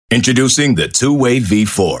Introducing the two-way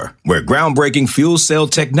V4, where groundbreaking fuel cell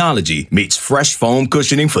technology meets fresh foam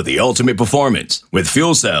cushioning for the ultimate performance. With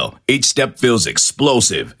fuel cell, each step feels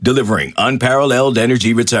explosive, delivering unparalleled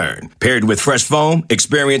energy return. Paired with fresh foam,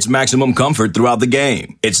 experience maximum comfort throughout the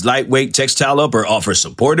game. Its lightweight textile upper offers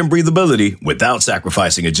support and breathability without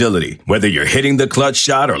sacrificing agility. Whether you're hitting the clutch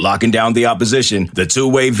shot or locking down the opposition, the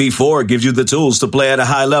two-way V4 gives you the tools to play at a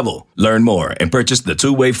high level. Learn more and purchase the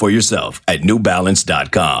two-way for yourself at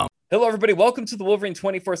newbalance.com. Hello, everybody. Welcome to the Wolverine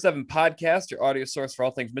 24/7 podcast, your audio source for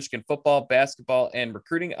all things Michigan football, basketball, and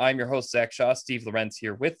recruiting. I'm your host, Zach Shaw. Steve Lorenz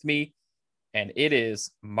here with me, and it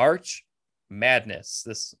is March Madness.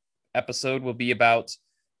 This episode will be about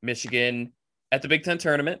Michigan at the Big Ten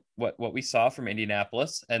Tournament, what we saw from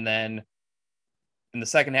Indianapolis, and then in the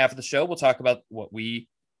second half of the show, we'll talk about what we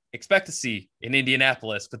expect to see in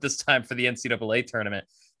Indianapolis, but this time for the NCAA Tournament.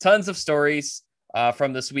 Tons of stories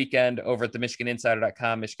from this weekend over at the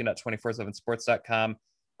MichiganInsider.com, Michigan.247sports.com.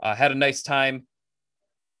 Had a nice time,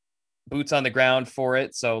 boots on the ground for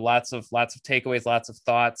it. So lots of takeaways, lots of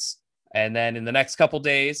thoughts. And then in the next couple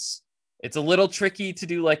days, it's a little tricky to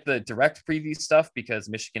do like the direct preview stuff because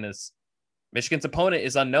Michigan's opponent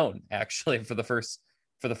is unknown actually for the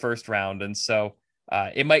first round. And so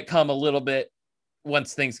it might come a little bit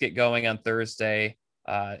once things get going on Thursday.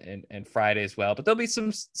 And Friday as well, but there'll be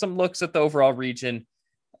some looks at the overall region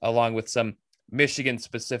along with some Michigan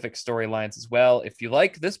specific storylines as well. If you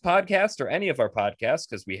like this podcast or any of our podcasts,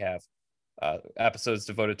 because we have episodes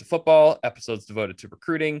devoted to football, episodes devoted to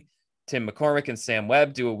recruiting. Tim McCormick and Sam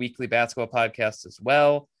Webb do a weekly basketball podcast as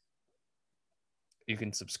well. You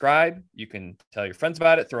can subscribe, you can tell your friends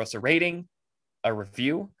about it, throw us a rating, a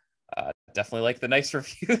review. Definitely like the nice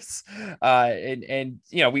reviews. And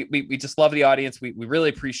you know, we just love the audience. We really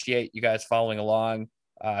appreciate you guys following along.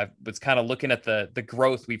 Was kind of looking at the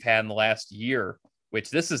growth we've had in the last year,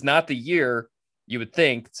 which this is not the year you would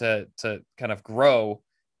think to kind of grow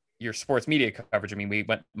your sports media coverage. I mean, we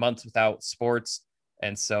went months without sports.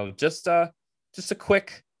 And so just a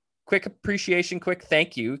quick appreciation, quick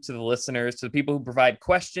thank you to the listeners, to the people who provide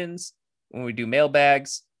questions when we do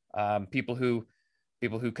mailbags, people who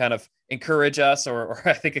kind of encourage us, or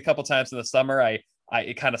I think a couple times in the summer,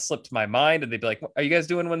 it kind of slipped my mind and they'd be like, are you guys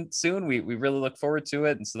doing one soon? We really look forward to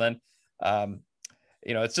it. And so then,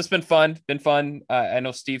 it's just been fun. I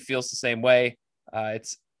know Steve feels the same way.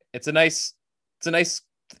 It's a nice,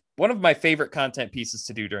 one of my favorite content pieces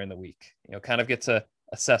to do during the week, kind of get to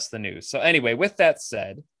assess the news. So anyway, with that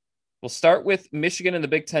said, we'll start with Michigan in the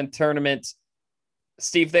Big Ten Tournament.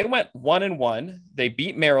 Steve, they went 1-1. They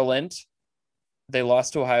beat Maryland. They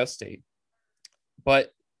lost to Ohio State,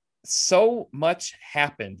 but so much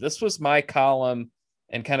happened. This was my column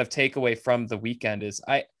and kind of takeaway from the weekend is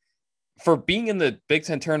for being in the Big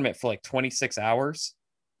Ten Tournament for like 26 hours,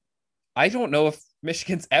 I don't know if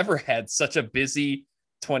Michigan's ever had such a busy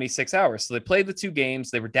 26 hours. So they played the two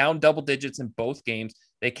games. They were down double digits in both games.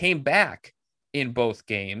 They came back in both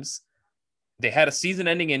games. They had a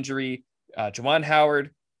season-ending injury. Juwan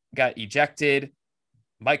Howard got ejected.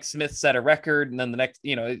 Mike Smith set a record, and then the next,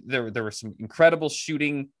 there were some incredible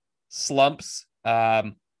shooting slumps.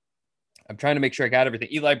 I'm trying to make sure I got everything.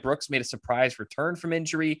 Eli Brooks made a surprise return from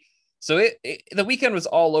injury. So the weekend was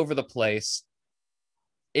all over the place.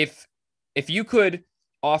 If you could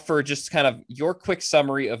offer just kind of your quick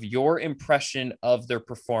summary of your impression of their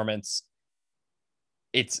performance,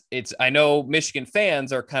 it's I know Michigan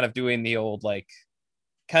fans are kind of doing the old, like,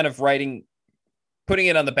 kind of putting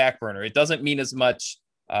it on the back burner. It doesn't mean as much.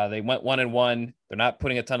 They went 1-1. They're not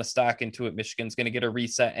putting a ton of stock into it. Michigan's going to get a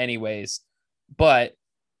reset anyways, but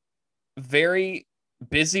very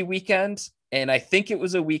busy weekend. And I think it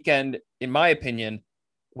was a weekend, in my opinion,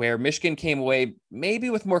 where Michigan came away maybe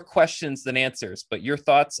with more questions than answers. But your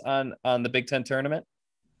thoughts on the Big Ten Tournament?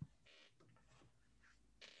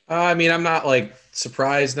 I mean, I'm not like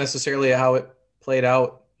surprised necessarily at how it played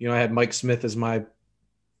out. I had Mike Smith as my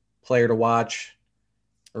player to watch,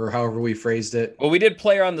 or however we phrased it. Well, we did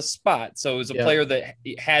player on the spot, so it was a player that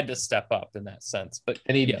had to step up in that sense. But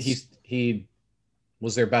he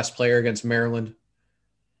was their best player against Maryland,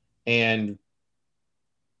 and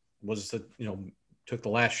took the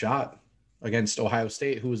last shot against Ohio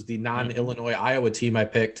State, who was the non-Illinois Iowa team I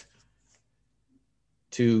picked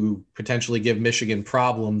to potentially give Michigan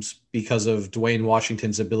problems because of Dwayne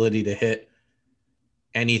Washington's ability to hit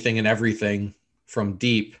anything and everything from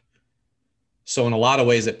deep. So in a lot of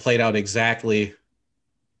ways, it played out exactly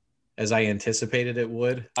as I anticipated it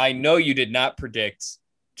would. I know you did not predict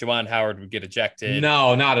Juwan Howard would get ejected.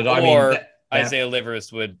 No, not at all. Or Isaiah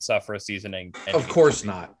Livers would suffer a seasoning. Of course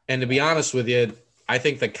not. And to be honest with you, I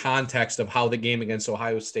think the context of how the game against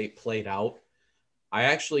Ohio State played out, I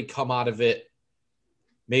actually come out of it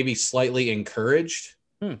maybe slightly encouraged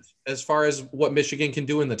as far as what Michigan can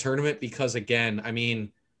do in the tournament. Because again, I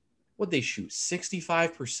mean, what'd they shoot?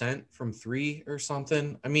 65% from three or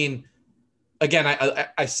something? I mean, again,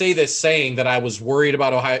 I say this saying that I was worried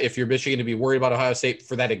about Ohio. If you're Michigan, to be worried about Ohio State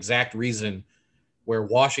for that exact reason, where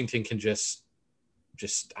Washington can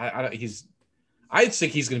I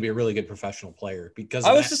think he's going to be a really good professional player because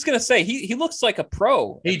I was just going to say he looks like a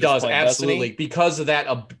pro. He does, absolutely, because of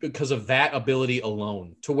that ability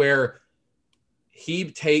alone, to where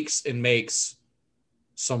he takes and makes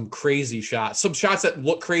some crazy shots, some shots that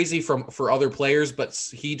look crazy for other players, but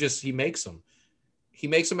he makes them. He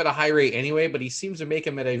makes them at a high rate anyway, but he seems to make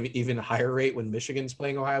them at an even higher rate when Michigan's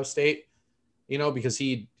playing Ohio State, because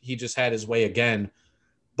he just had his way again.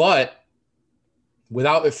 But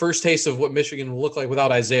without the first taste of what Michigan will look like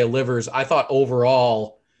without Isaiah Livers, I thought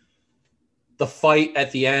overall the fight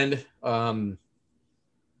at the end, I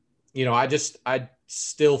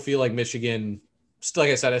still feel like Michigan, like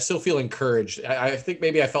I said, I still feel encouraged. I think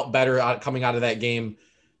maybe I felt better coming out of that game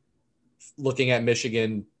looking at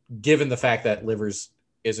Michigan, given the fact that Livers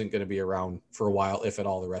isn't going to be around for a while, if at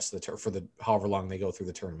all, the rest of the however long they go through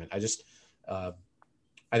the tournament.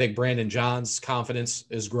 I think Brandon John's confidence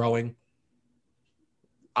is growing.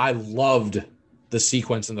 I loved the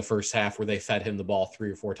sequence in the first half where they fed him the ball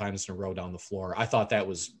 3 or 4 times in a row down the floor. I thought that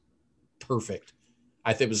was perfect.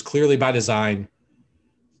 I think it was clearly by design.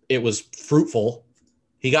 It was fruitful.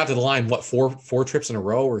 He got to the line, four trips in a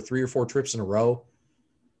row, or 3 or 4 trips in a row.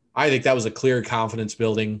 I think that was a clear confidence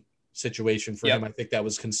building situation for him. I think that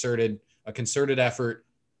was a concerted effort,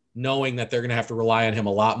 knowing that they're going to have to rely on him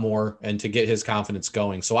a lot more and to get his confidence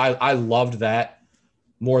going. So I loved that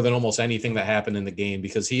more than almost anything that happened in the game,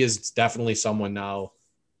 because he is definitely someone now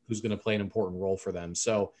who's going to play an important role for them.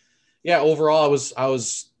 So yeah, overall, I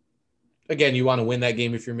was again, you want to win that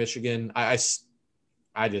game if you're Michigan. I just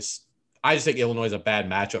think Illinois is a bad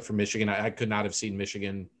matchup for Michigan. I could not have seen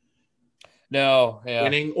Michigan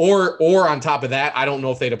winning, or on top of that, I don't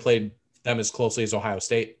know if they'd have played them as closely as Ohio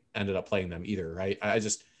State ended up playing them either. Right. I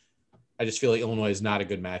just feel like Illinois is not a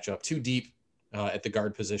good matchup. Too deep at the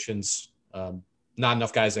guard positions. Not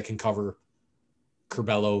enough guys that can cover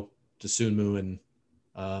Curbelo, DeSunmu,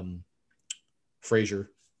 and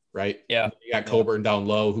Frazier, right? Yeah. And you got Coburn down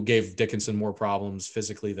low, who gave Dickinson more problems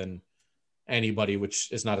physically than anybody,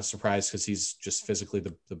 which is not a surprise because he's just physically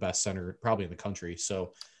the best center probably in the country.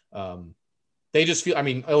 So they just feel,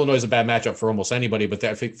 Illinois is a bad matchup for almost anybody, but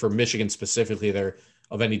I think for Michigan specifically, they're,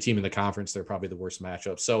 of any team in the conference, they're probably the worst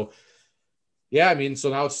matchup. So yeah, so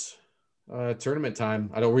now it's tournament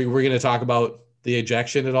time. We're going to talk about the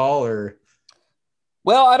ejection at all, or?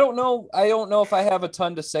 Well, I don't know. I don't know if I have a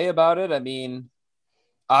ton to say about it.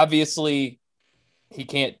 Obviously he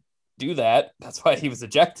can't do that. That's why he was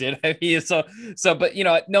ejected. But covering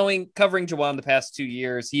Juwan the past 2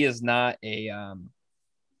 years, he is not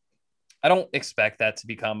I don't expect that to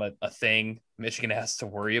become a thing Michigan has to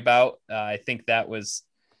worry about. I think that was,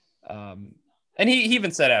 and he even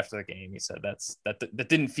said after the game, he said that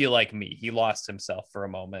didn't feel like me. He lost himself for a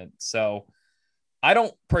moment. So I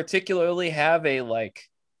don't particularly have a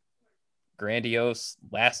grandiose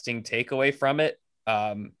lasting takeaway from it.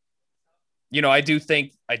 I do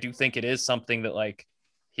think it is something that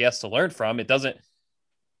he has to learn from. It doesn't,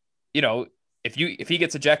 if he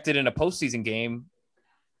gets ejected in a postseason game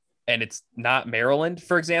and it's not Maryland,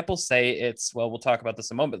 for example, say it's, we'll talk about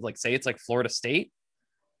this in a moment, but say it's Florida State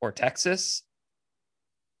or Texas.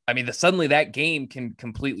 Suddenly that game can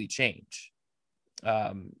completely change.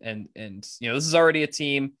 This is already a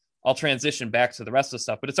team. I'll transition back to the rest of the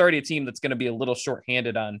stuff, but it's already a team that's going to be a little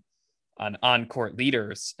shorthanded on court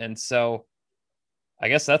leaders. And so I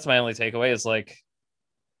guess that's my only takeaway is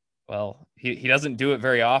he doesn't do it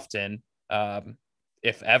very often.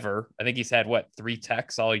 If ever. I think he's had 3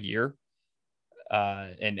 techs all year.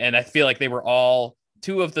 And I feel like they were all,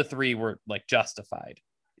 2 of the 3 were justified,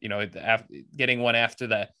 getting one after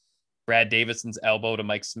the Brad Davidson's elbow to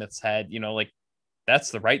Mike Smith's head, that's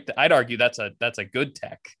the right. I'd argue that's a good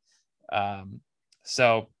tech.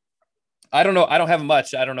 So I don't know. I don't have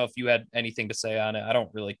much. I don't know if you had anything to say on it. I don't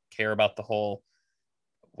really care about the whole,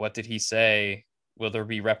 what did he say? Will there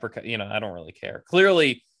be repercussions? I don't really care.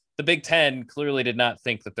 Clearly, the Big Ten clearly did not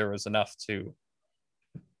think that there was enough to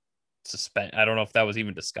suspend. I don't know if that was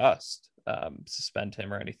even discussed, suspend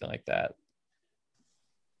him or anything like that.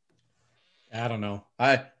 I don't know.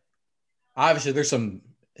 Obviously there's some,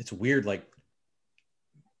 it's weird.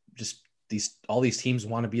 Just all these teams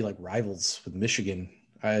want to be rivals with Michigan.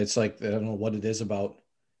 It's I don't know what it is about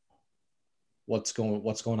what's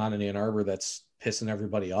going on in Ann Arbor that's pissing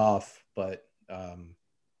everybody off. But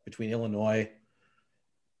between Illinois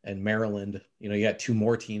and Maryland, you got two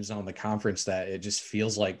more teams now in the conference that it just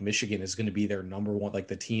feels like Michigan is going to be their number one, like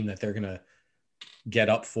the team that they're going to get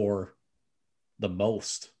up for the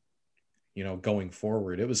most, going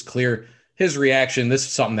forward. It was clear his reaction. This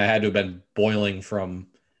is something that had to have been boiling from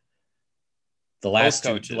the last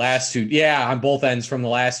two. Yeah. On both ends from the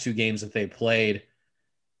last two games that they played,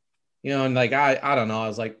 and like, I don't know. I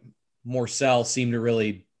was like, Morcell seemed to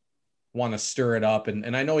really want to stir it up.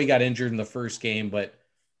 And I know he got injured in the first game, but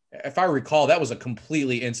if I recall, that was a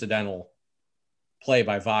completely incidental play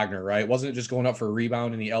by Wagner, right? Wasn't it just going up for a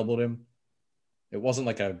rebound and he elbowed him? It wasn't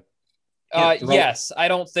like a yes. I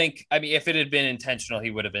don't think, if it had been intentional, he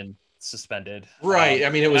would have been suspended. Right. I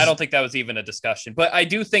don't think that was even a discussion, but I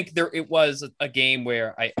do think it was a game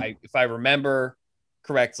where I if I remember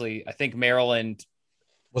correctly, I think Maryland.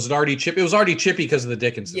 Was it already chippy? It was already chippy because of the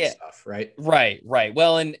Dickinson stuff, right? Right.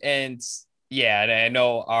 Well, and yeah, and I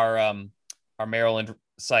know our Maryland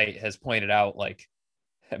site has pointed out,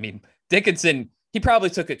 Dickinson, he probably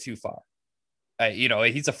took it too far.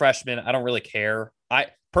 He's a freshman. I don't really care. I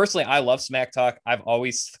love smack talk. I've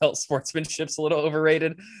always felt sportsmanship's a little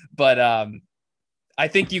overrated, but I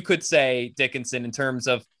think you could say Dickinson in terms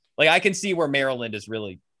of I can see where Maryland is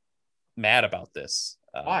really mad about this.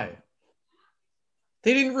 Why?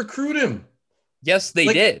 They didn't recruit him. Yes, they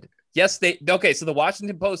did. Yes, okay. So the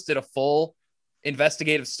Washington Post did a full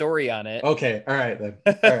investigative story on it. Okay. All right then.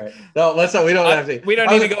 All right. No, let's not. We don't have to. We don't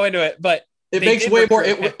need to go into it, but it makes way more.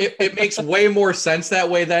 It makes way more sense that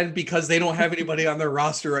way then, because they don't have anybody on their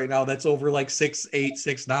roster right now that's over 6'8",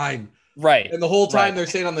 6'9". Right. And the whole time they're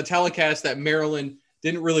saying on the telecast that Maryland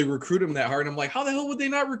didn't really recruit him that hard. And I'm like, how the hell would they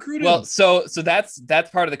not recruit him? Well, so that's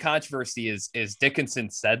part of the controversy is Dickinson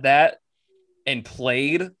said that and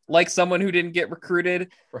played like someone who didn't get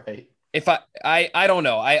recruited. Right. If I don't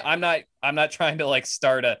know. I'm not trying to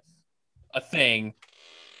start a thing.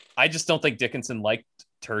 I just don't think Dickinson liked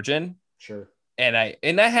Turgeon. Sure. And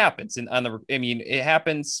that happens it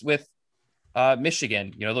happens with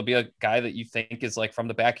Michigan. There'll be a guy that you think is from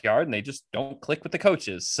the backyard and they just don't click with the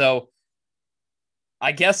coaches. So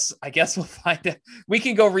I guess we'll find out. We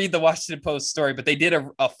can go read the Washington Post story, but they did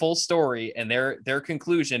a full story, and their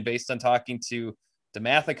conclusion based on talking to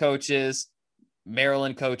DeMatha coaches,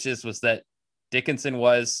 Maryland coaches, was that Dickinson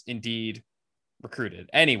was indeed recruited.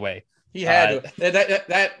 Anyway, he had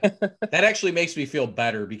that actually makes me feel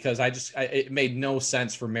better, because it made no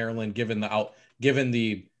sense for Maryland given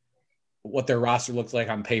what their roster looked like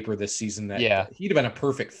on paper this season, that he'd have been a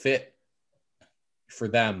perfect fit for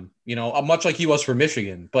them, much like he was for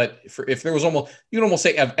Michigan. But if there was you can almost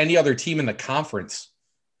say of any other team in the conference,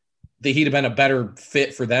 that he'd have been a better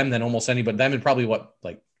fit for them than almost anybody. Them and probably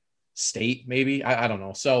State, maybe. I don't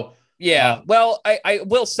know. So yeah, well, I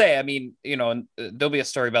will say, there'll be a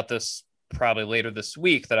story about this probably later this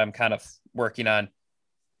week that I'm kind of working on.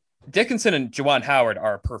 Dickinson and Juwan Howard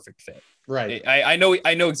are a perfect fit. Right. I know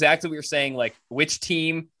exactly what you're saying. Which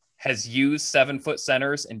team has used 7-foot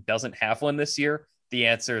centers and doesn't have one this year? The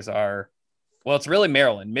answers are, well, it's really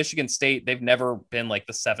Maryland. Michigan State, they've never been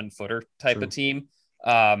the 7-footer type of team.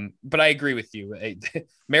 But I agree with you.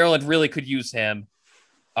 Maryland really could use him.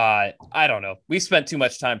 I don't know. We spent too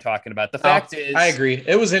much time talking about it. The fact is, I agree.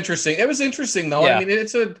 It was interesting. It was interesting though. Yeah.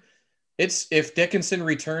 It's if Dickinson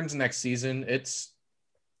returns next season, it's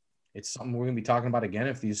something we're going to be talking about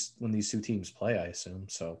again when these two teams play, I assume.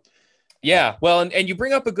 So yeah. Well, and you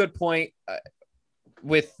bring up a good point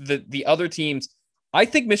with the other teams. I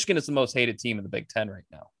think Michigan is the most hated team in the Big Ten right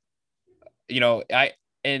now.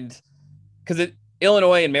 Because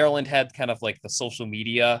Illinois and Maryland had kind of the social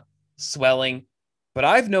media swelling, but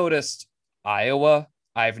I've noticed Iowa.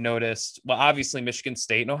 I've noticed, well, obviously Michigan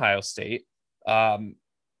State and Ohio State. I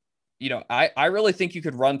really think you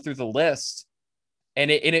could run through the list, and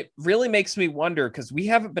it really makes me wonder, because we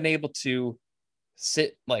haven't been able to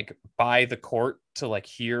sit by the court to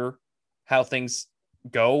hear how things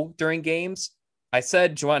go during games. I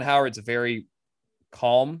said Juwan Howard's a very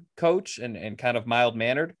calm coach and kind of mild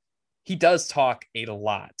mannered. He does talk a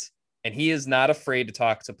lot, and he is not afraid to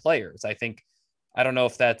talk to players. I don't know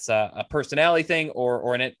if that's a personality thing or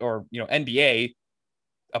NBA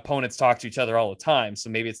opponents talk to each other all the time, so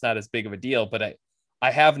maybe it's not as big of a deal. But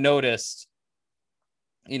I have noticed,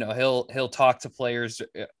 he'll talk to players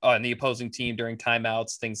on the opposing team during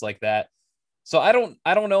timeouts, things like that. So I don't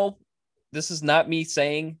know. This is not me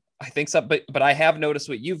saying I think so, but I have noticed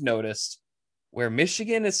what you've noticed, where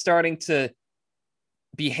Michigan is starting to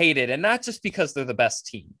be hated, and not just because they're the best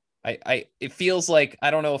team. It feels like,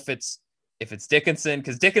 I don't know if it's Dickinson,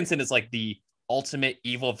 because Dickinson is the ultimate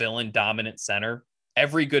evil villain dominant center.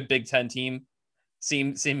 Every good Big Ten team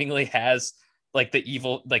seemingly has like the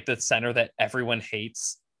evil, like the center that everyone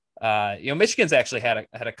hates. Michigan's actually had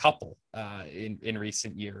a couple in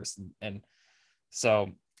recent years, and so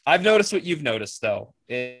I've noticed what you've noticed though.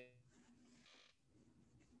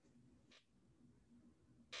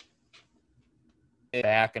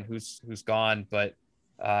 Back and who's gone, but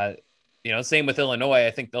same with Illinois.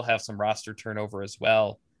 I think they'll have some roster turnover as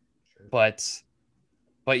well. Sure.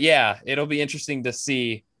 But yeah, it'll be interesting to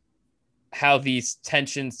see how these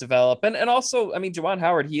tensions develop. And also, I mean, Juwan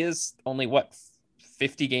Howard, he is only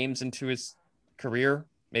 50 games into his career,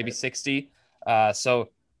 maybe 60. So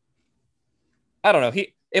I don't know.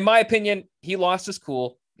 In my opinion, he lost his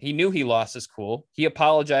cool. He knew he lost his cool. He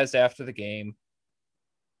apologized after the game.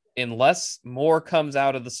 Unless more comes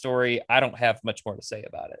out of the story, I don't have much more to say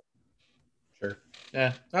about it. Sure.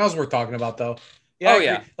 Yeah. That was worth talking about though. Yeah.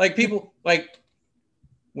 Yeah. Like people like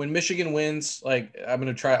when Michigan wins, like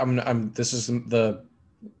this is the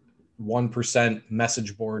 1%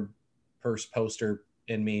 message board poster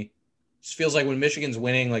in me. It just feels like when Michigan's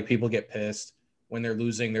winning, like people get pissed. When they're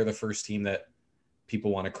losing, they're the first team that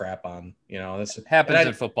people want to crap on. That's happens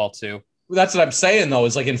in football too. That's what I'm saying though,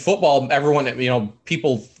 is like in football, everyone,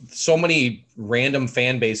 people, so many random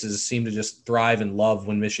fan bases seem to just thrive and love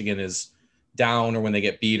when Michigan is down or when they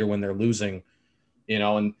get beat or when they're losing,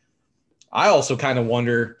 and I also kind of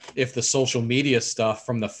wonder if the social media stuff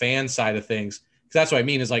from the fan side of things, because that's what I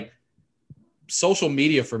mean is like social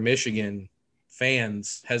media for Michigan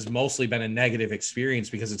fans has mostly been a negative experience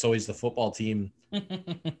because it's always the football team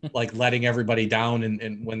like letting everybody down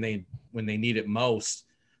and when they need it most.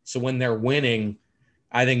 So when they're winning,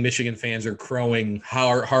 I think Michigan fans are crowing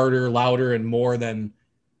harder, louder, and more than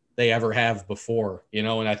they ever have before, and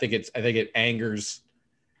I think it angers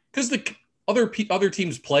because the other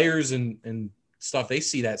teams' players and stuff, they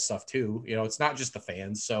see that stuff too. It's not just the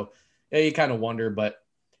fans. So yeah, you kind of wonder, but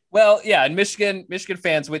well, yeah, and Michigan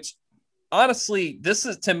fans, which honestly, this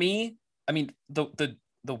is to me, I mean, the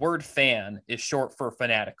word fan is short for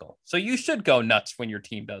fanatical. So you should go nuts when your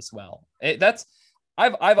team does well.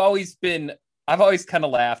 I've always kind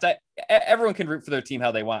of laughed. Everyone can root for their team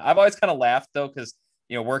how they want. I've always kind of laughed though, because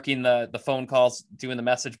working the phone calls, doing the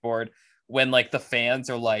message board, when like the fans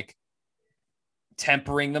are like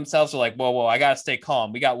tempering themselves, are like, whoa, I gotta stay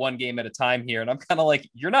calm. We got one game at a time here, and I'm kind of like,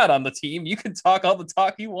 you're not on the team. You can talk all the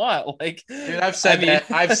talk you want. Like, dude, I've said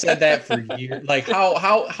that for years. Like,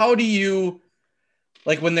 how do you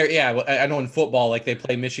like when they're I know in football, like they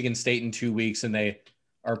play Michigan State in 2 weeks and they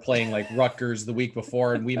are playing like Rutgers the week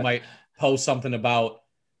before, and we might post something about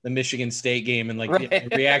the Michigan State game, and like the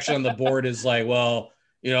reaction on the board is like, well,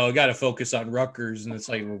 got to focus on Rutgers, and it's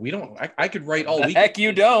like, well, we don't. I could write all week. Heck,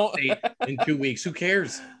 you don't. In 2 weeks, who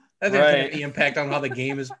cares? That doesn't have any impact on how the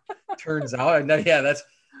game turns out. And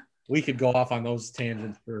we could go off on those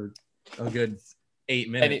tangents for a good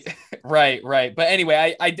 8 minutes. Right. But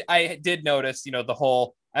anyway, I did notice, the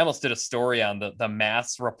whole. I almost did a story on the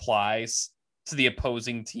mass replies to the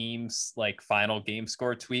opposing team's like final game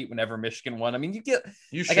score tweet whenever Michigan won. I mean,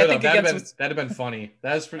 you should have. That'd have been funny.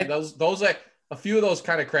 That's for those like a few of those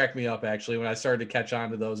kind of cracked me up actually when I started to catch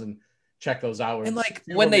on to those and check those out. And like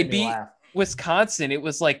when they beat Wisconsin, it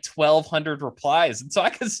was like 1,200 replies, and so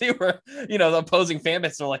I could see where the opposing fan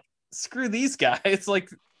base are like, screw these guys. Like,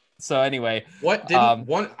 so anyway, what didn't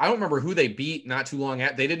one? I don't remember who they beat not too long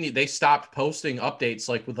at. They stopped posting updates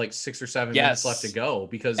like with like 6 or 7 minutes left to go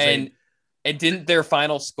because and didn't their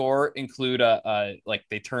final score include like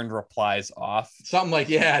they turned replies off? Something like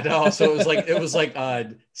so it was like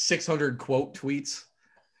 600 quote tweets,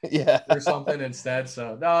 or something instead.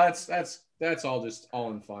 So no, that's all just all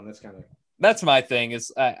in fun. That's my thing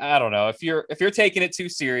is I don't know if you're taking it too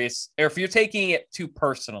serious or if you're taking it too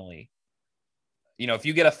personally. If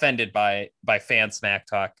you get offended by fan smack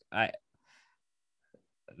talk,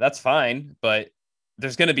 that's fine, but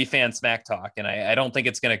there's going to be fan smack talk, and I don't think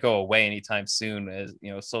it's going to go away anytime soon. As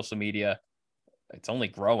social media, it's only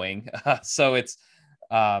growing. So it's,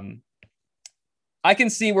 I can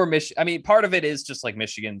see where part of it is just like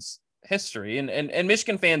Michigan's history, and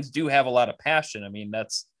Michigan fans do have a lot of passion. I mean,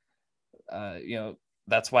 that's,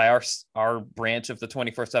 that's why our branch of the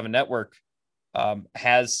 24/7 network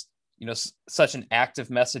has, such an active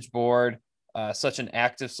message board, such an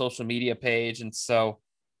active social media page. And so,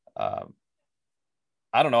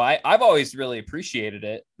 I don't know. I've always really appreciated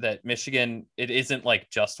it that Michigan, it isn't like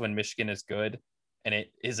just when Michigan is good, and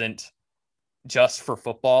it isn't just for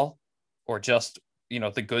football or just,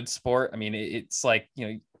 the good sport. I mean, it's like,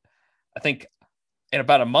 I think in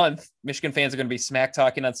about a month, Michigan fans are going to be smack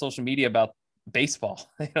talking on social media about baseball,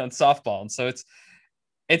 and softball. And so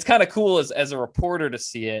it's kind of cool as a reporter to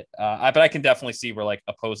see it. But I can definitely see where like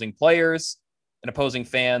opposing players and opposing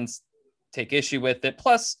fans take issue with it.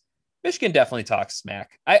 Plus, Michigan definitely talks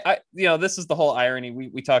smack. This is the whole irony.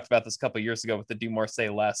 We talked about this a couple of years ago with the do more, say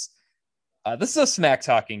less. This is a smack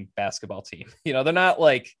talking basketball team. They're not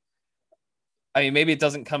like, I mean, maybe it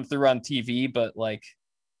doesn't come through on TV, but like,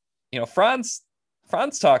 Franz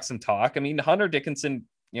talks some talk. I mean, Hunter Dickinson,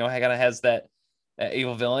 kind of has that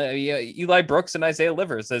evil villain. I mean, Eli Brooks and Isaiah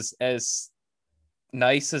Livers, as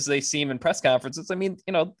nice as they seem in press conferences, I mean,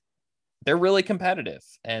 they're really competitive,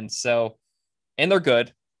 and they're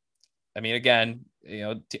good. I mean, again,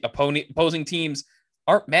 opposing teams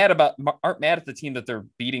aren't mad at the team that they're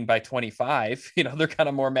beating by 25. They're kind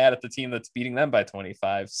of more mad at the team that's beating them by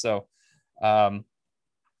 25. So,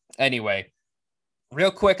 anyway,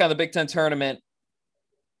 real quick on the Big Ten tournament.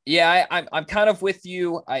 Yeah, I'm kind of with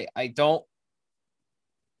you. I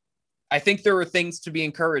think there are things to be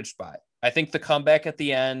encouraged by. I think the comeback at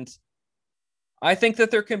the end, I think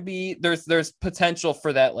that there's potential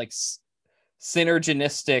for that like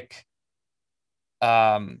synergistic,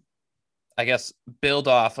 I guess, build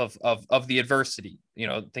off of the adversity,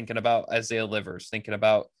 thinking about Isaiah Livers, thinking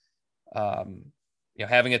about,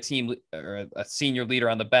 having a team or a senior leader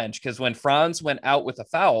on the bench. Because when Franz went out with a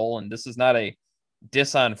foul, and this is not a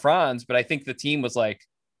diss on Franz, but I think the team was like,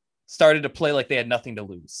 started to play like they had nothing to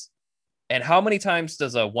lose. And how many times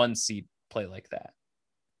does a 1 seed play like that?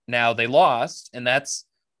 Now they lost, and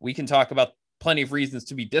we can talk about plenty of reasons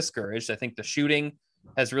to be discouraged. I think the shooting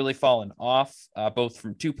has really fallen off, both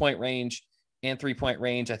from 2-point range and 3-point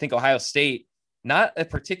range. I think Ohio State, not a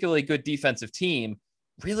particularly good defensive team,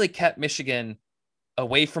 really kept Michigan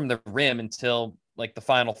away from the rim until like the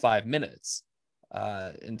final 5 minutes.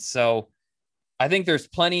 And so I think there's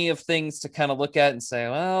plenty of things to kind of look at and say,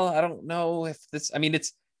 well, I don't know if this, I mean,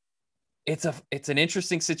 it's an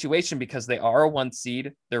interesting situation because they are a 1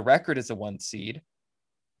 seed. Their record is a 1 seed.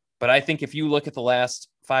 But I think if you look at the last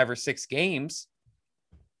 5 or 6 games,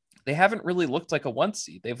 they haven't really looked like a 1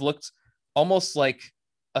 seed. They've looked almost like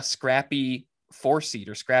a scrappy 4 seed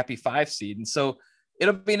or scrappy 5 seed. And so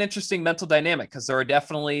it'll be an interesting mental dynamic because there are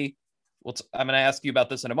definitely, I'm going to ask you about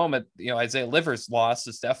this in a moment. Isaiah Livers' loss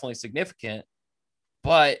is definitely significant,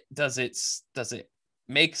 but does it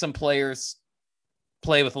make some players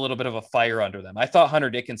play with a little bit of a fire under them? I thought Hunter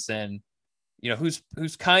Dickinson,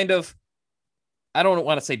 who's kind of, I don't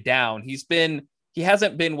want to say down. He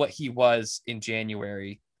hasn't been what he was in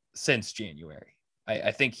January since January. I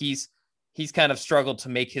think he's kind of struggled to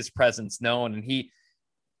make his presence known, and he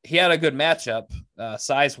had a good matchup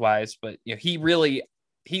size wise, but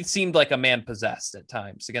he seemed like a man possessed at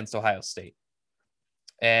times against Ohio State.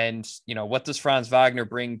 And what does Franz Wagner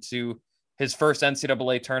bring to his first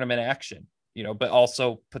NCAA tournament action? But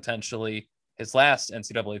also potentially his last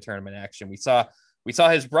NCAA tournament action. We saw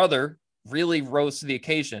his brother really rose to the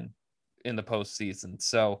occasion in the postseason.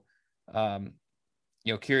 So,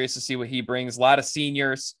 curious to see what he brings. A lot of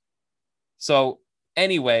seniors. So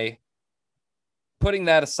anyway, putting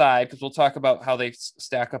that aside, because we'll talk about how they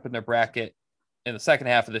stack up in their bracket in the second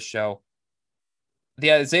half of the show.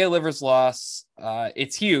 The Isaiah Livers loss,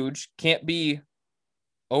 it's huge. Can't be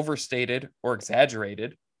overstated or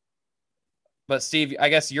exaggerated. But Steve, I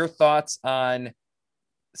guess your thoughts on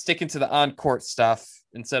sticking to the on-court stuff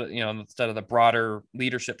instead of the broader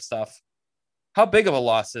leadership stuff. How big of a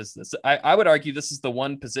loss is this? I would argue this is the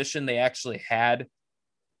one position they actually had,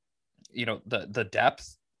 the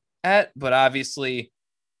depth at, but obviously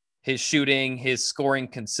his shooting, his scoring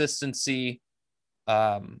consistency.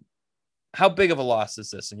 How big of a loss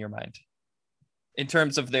is this in your mind in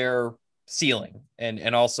terms of their ceiling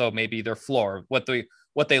and also maybe their floor, what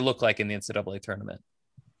they look like in the NCAA tournament?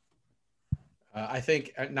 I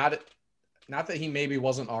think not that he maybe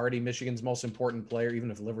wasn't already Michigan's most important player,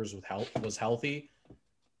 even if Livers was healthy,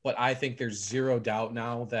 but I think there's zero doubt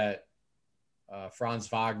now that Franz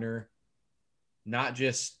Wagner,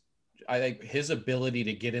 I think his ability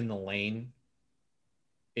to get in the lane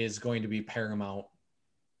is going to be paramount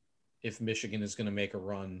if Michigan is going to make a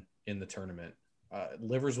run in the tournament.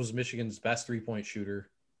 Livers was Michigan's best 3-point shooter.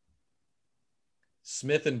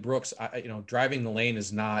 Smith and Brooks, driving the lane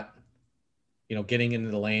is not, getting into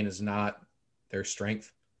the lane is not their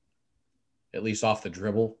strength, at least off the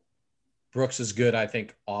dribble. Brooks is good, I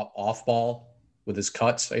think, off ball with his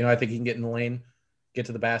cuts. I think he can get in the lane, get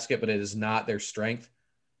to the basket, but it is not their strength.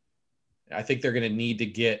 I think they're going to need to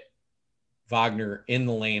get Wagner in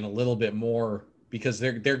the lane a little bit more because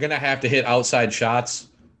they're going to have to hit outside shots,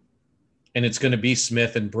 and it's going to be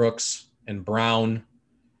Smith and Brooks and Brown,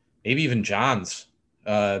 maybe even Johns,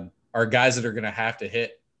 are guys that are going to have to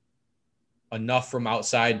hit enough from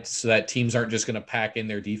outside so that teams aren't just going to pack in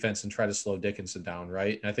their defense and try to slow Dickinson down,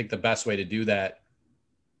 right? And I think the best way to do that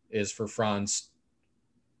is for Franz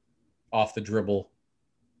off the dribble,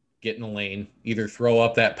 get in the lane, either throw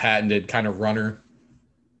up that patented kind of runner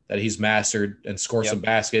that he's mastered and score some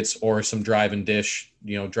baskets, or some drive and dish,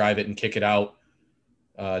 drive it and kick it out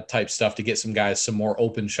type stuff to get some guys some more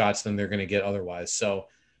open shots than they're going to get otherwise. So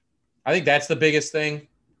I think that's the biggest thing.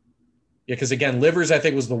 Yeah, because again, Livers, I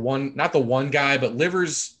think, was not the one guy, but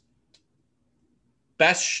Livers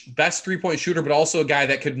best 3-point shooter, but also a guy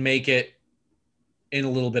that could make it in a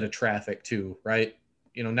little bit of traffic too, right?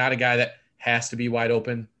 Not a guy that has to be wide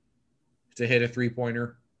open to hit a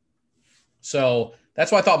 3-pointer. So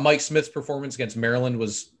that's why I thought Mike Smith's performance against Maryland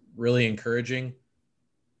was really encouraging,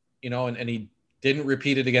 and he didn't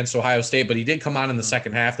repeat it against Ohio State, but he did come on in the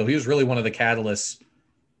second half, though. He was really one of the catalysts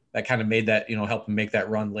that kind of made that, helped him make that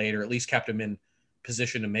run later, at least kept him in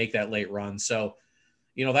position to make that late run. So,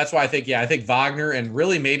 that's why I think Wagner, and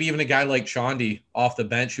really maybe even a guy like Chaundi off the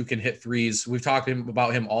bench who can hit threes. We've talked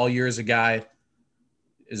about him all year as a guy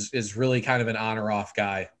is really kind of an on or off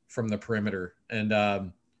guy from the perimeter,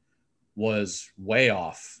 and was way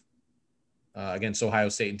off against Ohio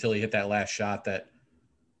State until he hit that last shot that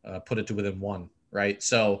put it to within one, right?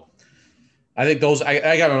 So I think those,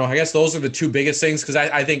 I don't know, I guess those are the two biggest things, because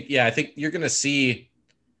I think you're going to see,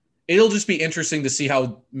 it'll just be interesting to see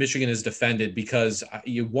how Michigan is defended, because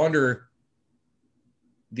you wonder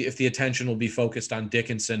if the attention will be focused on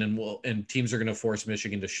Dickinson and teams are going to force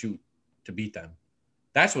Michigan to shoot to beat them.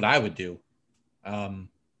 That's what I would do. I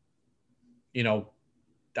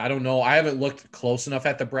don't know. I haven't looked close enough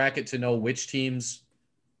at the bracket to know which teams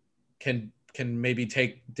can maybe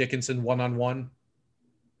take Dickinson one-on-one,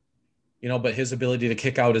 but his ability to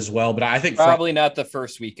kick out as well. But I think probably not the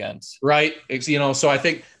first weekend. Right. So I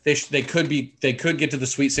think they could get to the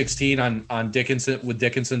Sweet 16 on Dickinson with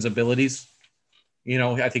Dickinson's abilities.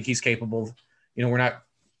 I think he's capable.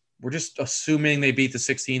 We're just assuming they beat the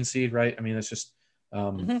 16 seed, right? I mean, it's just,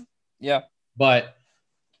 yeah. But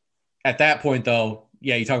at that point though,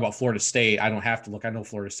 yeah, you talk about Florida State. I don't have to look. I know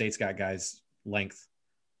Florida State's got guys length.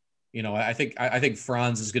 I think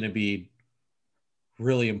Franz is going to be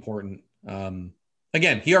really important.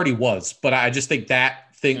 Again, he already was, but I just think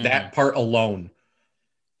that part alone,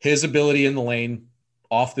 his ability in the lane,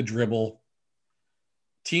 off the dribble,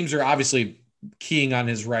 teams are obviously keying on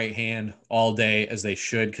his right hand all day, as they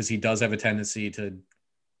should, because he does have a tendency to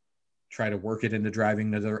try to work it into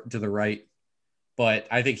driving to the right. But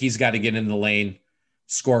I think he's got to get in the lane,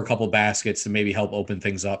 score a couple baskets, and maybe help open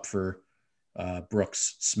things up for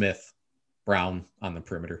Brooks, Smith, Brown on the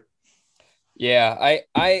perimeter. Yeah,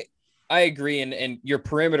 I agree. And your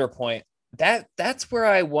perimeter point, that's where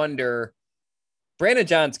I wonder. Brandon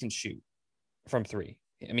Johns can shoot from three.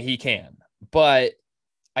 I mean, he can, but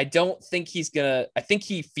I don't think I think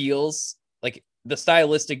he feels like the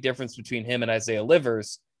stylistic difference between him and Isaiah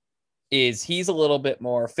Livers is he's a little bit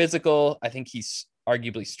more physical. I think he's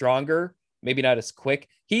arguably stronger, maybe not as quick.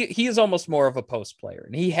 He is almost more of a post player,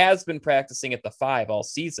 and he has been practicing at the 5 all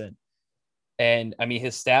season. And I mean,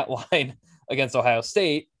 his stat line against Ohio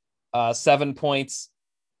State, 7 points,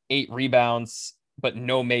 8 rebounds, but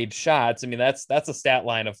no made shots. I mean, that's a stat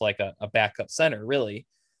line of like a backup center, really.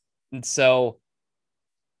 And so,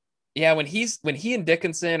 yeah, when he and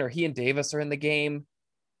Dickinson or he and Davis are in the game,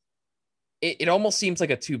 it almost seems like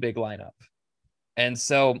a too big lineup. And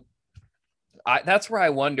so that's where I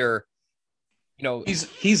wonder,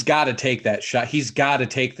 he's got to take that shot. He's got to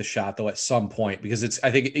take the shot though at some point, because I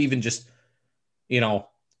think even just,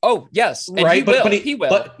 oh yes. And right. He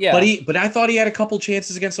will. Yeah. But I thought he had a couple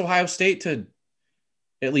chances against Ohio State to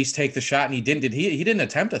at least take the shot, and he didn't. He didn't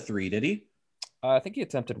attempt a 3, did he? I think he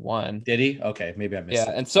attempted 1. Did he? Okay. Maybe I missed it.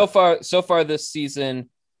 Yeah. And so far this season,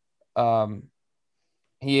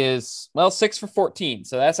 he is 6 for 14.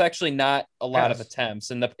 So that's actually not a lot of attempts.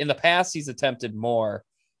 In the past, he's attempted more.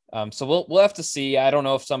 So we'll have to see. I don't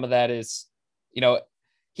know if some of that is,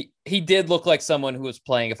 he did look like someone who was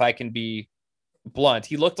playing, if I can be blunt,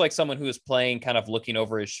 he looked like someone who was playing kind of looking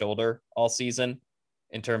over his shoulder all season,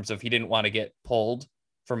 in terms of he didn't want to get pulled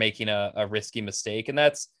for making a risky mistake. And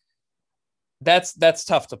that's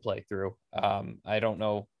tough to play through. I don't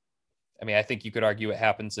know. I mean, I think you could argue it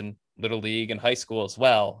happens in Little League and high school as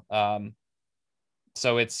well.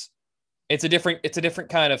 So it's a different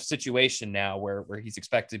kind of situation now where he's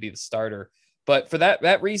expected to be the starter. But for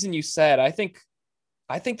that reason you said, I think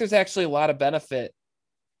there's actually a lot of benefit.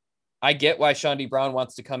 I get why Chaundi Brown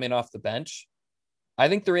wants to come in off the bench. I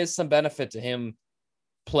think there is some benefit to him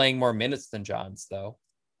playing more minutes than Johns, though.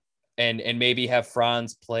 and maybe have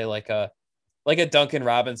Franz play like a Duncan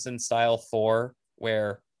Robinson style 4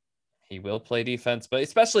 where he will play defense, but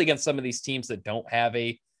especially against some of these teams that don't have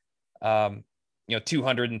a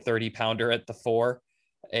 230 pounder at the 4,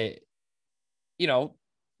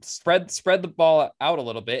 spread the ball out a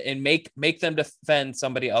little bit and make them defend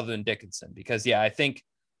somebody other than Dickinson, because I think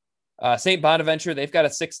St. Bonaventure, they've got a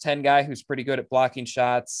 6'10" guy who's pretty good at blocking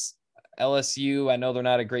shots. LSU, I know they're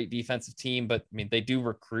not a great defensive team, but I mean, they do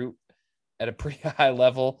recruit at a pretty high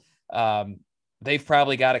level. They've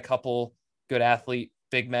probably got a couple good athlete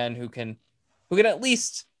big men who can at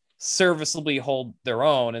least serviceably hold their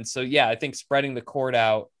own. And so, I think spreading the court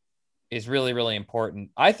out is really, really important.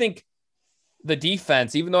 I think the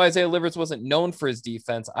defense, even though Isaiah Livers wasn't known for his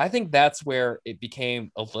defense, I think that's where it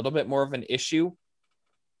became a little bit more of an issue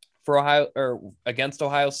for Ohio, or against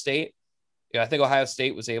Ohio State. I think Ohio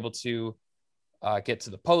State was able to get to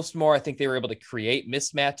the post more. I think they were able to create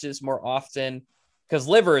mismatches more often, because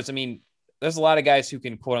Livers, I mean, there's a lot of guys who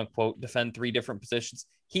can quote unquote defend 3 different positions.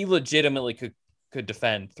 He legitimately could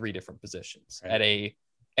defend 3 different positions at a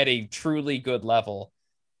truly good level.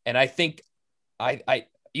 And I think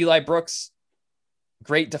Eli Brooks,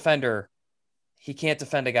 great defender. He can't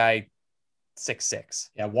defend a guy 6'6".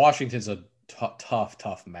 Yeah, Washington's a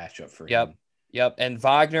tough matchup for him. Yep. And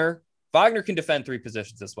Wagner can defend 3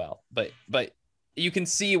 positions as well. But you can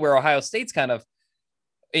see where Ohio State's kind of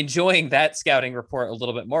enjoying that scouting report a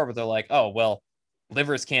little bit more, but they're like, oh, well,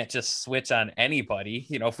 Livers can't just switch on anybody.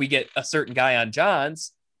 If we get a certain guy on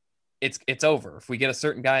Johns, it's over. If we get a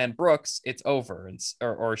certain guy on Brooks, it's over.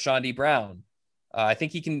 Or Sean D. Brown. I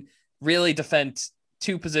think he can really defend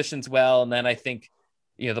 2 positions well. And then I think,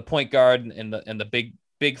 the point guard and the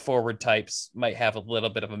big forward types might have a little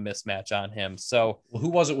bit of a mismatch on him. So who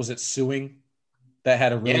was it? Was it Sewing that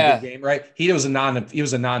had a really good game, right? He was a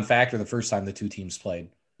non-factor the first time the 2 teams played.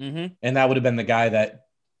 Mm-hmm. And that would have been the guy that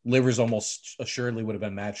Livers almost assuredly would have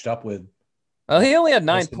been matched up with. Well, he only had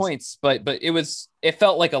 9 points, but it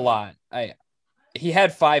felt like a lot. He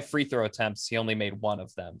had 5 free throw attempts. He only made 1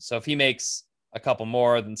 of them. So if he makes a couple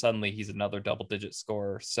more, then suddenly he's another double-digit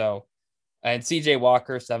scorer. So, and CJ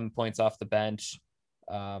Walker, 7 points off the bench.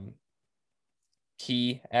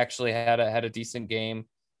 He actually had a decent game.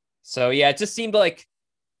 So it just seemed like,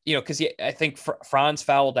 because I think Franz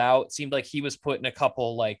fouled out. It seemed like he was put in a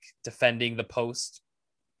couple like defending the post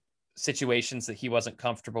situations that he wasn't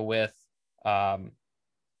comfortable with. Johns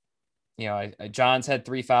had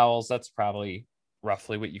 3 fouls. That's probably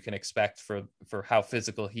roughly what you can expect for how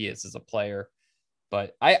physical he is as a player.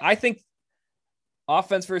 But I think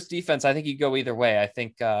offense versus defense, I think you go either way. I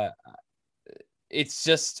think it's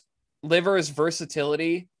just Livers'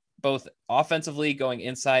 versatility, both offensively going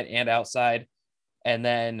inside and outside, and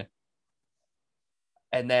then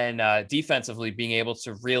defensively being able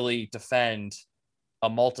to really defend a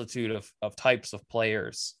multitude of types of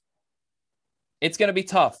players. It's going to be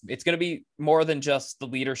tough. It's going to be more than just the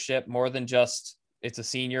leadership, more than just it's a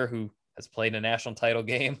senior who has played a national title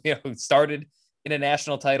game, who started in a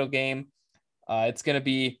national title game. It's going to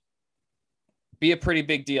be a pretty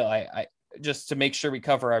big deal. I just to make sure we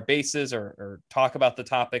cover our bases or talk about the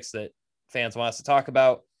topics that fans want us to talk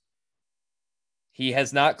about. He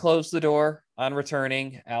has not closed the door on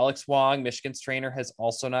returning. Alex Wong, Michigan's trainer, has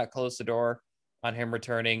also not closed the door on him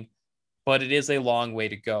returning, but it is a long way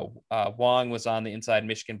to go. Wong was on the Inside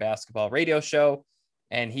Michigan Basketball radio show,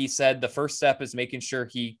 and he said the first step is making sure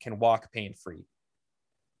he can walk pain-free.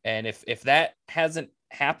 And if that hasn't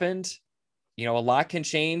happened, a lot can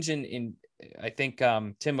change. And I think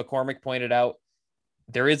Tim McCormick pointed out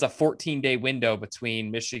there is a 14-day window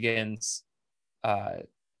between Michigan's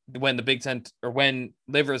when the Big Ten or when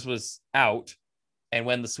Livers was out and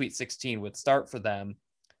when the Sweet 16 would start for them.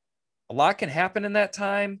 A lot can happen in that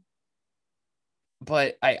time,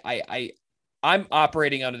 but I'm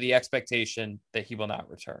operating under the expectation that he will not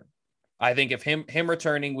return. I think if him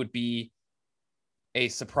returning would be a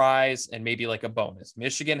surprise and maybe like a bonus.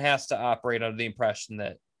 Michigan has to operate under the impression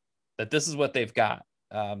that this is what they've got.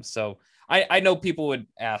 So I know people would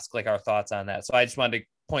ask like our thoughts on that. So I just wanted to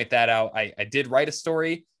point that out. I did write a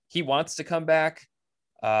story. He wants to come back,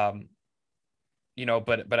 but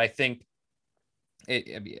I think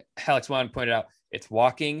Alex Wong pointed out it's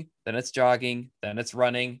walking, then it's jogging, then it's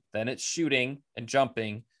running, then it's shooting and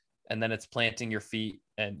jumping, and then it's planting your feet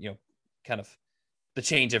and, kind of the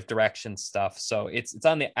change of direction stuff. So it's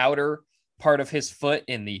on the outer part of his foot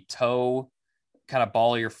in the toe, kind of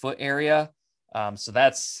ball of your foot area. So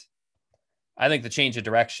I think the change of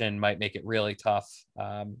direction might make it really tough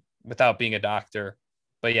without being a doctor.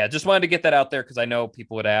 But just wanted to get that out there because I know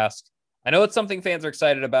people would ask. I know it's something fans are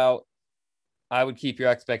excited about. I would keep your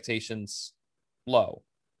expectations low.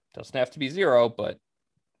 Doesn't have to be 0, but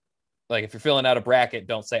like if you're filling out a bracket,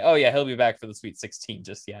 don't say, oh yeah, he'll be back for the Sweet 16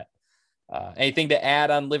 just yet. Anything to add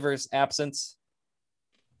on Liver's absence?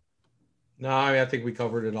 No, I mean, I think we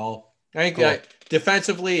covered it all. I think Cool.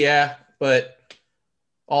 defensively, yeah, but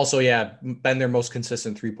also, yeah, been their most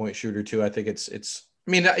consistent 3-point shooter too. I think it's.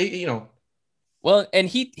 I mean, you know. Well, and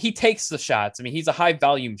he takes the shots. I mean, he's a high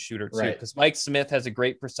volume shooter too, Right. because Mike Smith has a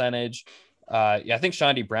great percentage. I think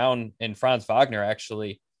Shandy Brown and Franz Wagner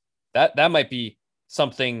actually, that might be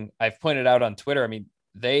something I've pointed out on Twitter. I mean,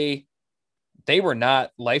 they were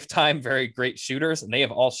not lifetime very great shooters, and they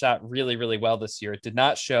have all shot really, really well this year. It did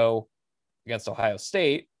not show against Ohio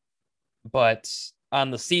State, but on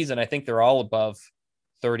the season, I think they're all above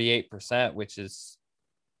 38%, which is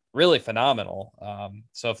really phenomenal.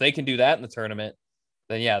 So if they can do that in the tournament,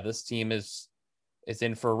 then yeah, this team is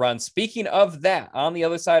in for a run. Speaking of that, on the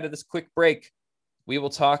other side of this quick break, we will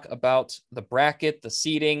talk about the bracket, the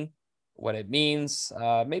seeding, what it means,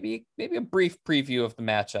 maybe a brief preview of the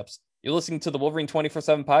matchups. You're listening to the Wolverine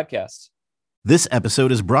 24/7 podcast. This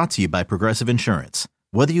episode is brought to you by Progressive Insurance.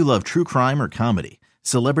 Whether you love true crime or comedy,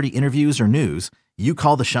 celebrity interviews or news, you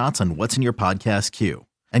call the shots on what's in your podcast queue.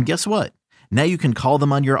 And guess what? Now you can call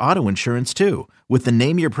them on your auto insurance too with the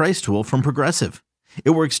Name Your Price tool from Progressive.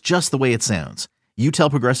 It works just the way it sounds. You tell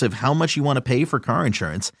Progressive how much you want to pay for car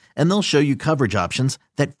insurance, and they'll show you coverage options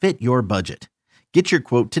that fit your budget. Get your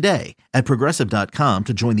quote today at Progressive.com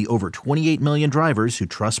to join the over 28 million drivers who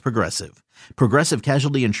trust Progressive. Progressive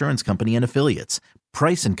Casualty Insurance Company and Affiliates.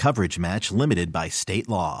 Price and coverage match limited by state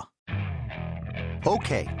law.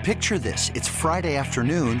 Okay, picture this. It's Friday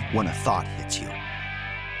afternoon when a thought hits you.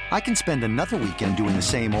 I can spend another weekend doing the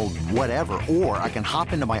same old whatever, or I can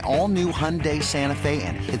hop into my all-new Hyundai Santa Fe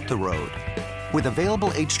and hit the road. With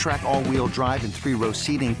available H-Track all-wheel drive and 3-row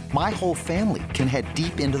seating, my whole family can head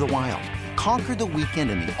deep into the wild. Conquer the weekend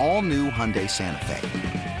in the all-new Hyundai Santa Fe.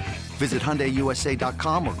 Visit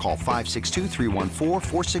HyundaiUSA.com or call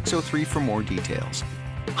 562-314-4603 for more details.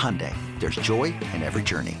 Hyundai, there's joy in every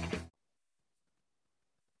journey.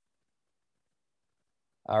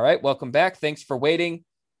 All right, welcome back. Thanks for waiting.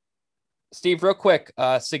 Steve, real quick,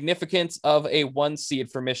 significance of a 1 seed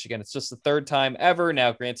for Michigan. It's just the 3rd time ever.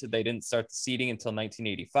 Now, granted, they didn't start the seeding until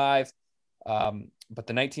 1985, but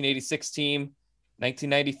the 1986 team,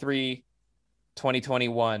 1993,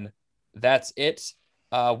 2021, that's it.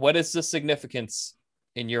 What is the significance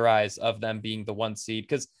in your eyes of them being the 1 seed?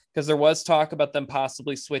 Because there was talk about them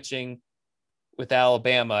possibly switching with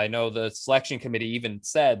Alabama. I know the selection committee even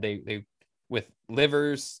said they with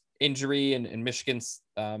Liver's injury and Michigan's,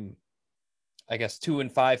 I guess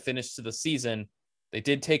 2-5 finish to the season, they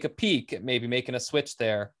did take a peek at maybe making a switch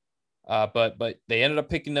there, but they ended up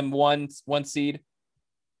picking them one seed.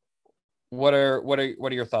 What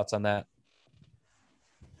are your thoughts on that?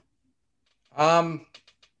 I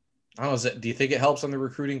don't know. Do you think it helps on the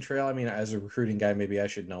recruiting trail? I mean, as a recruiting guy, maybe I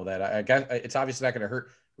should know that. I guess it's obviously not going to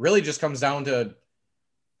hurt. Really just comes down to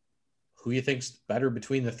who you think's better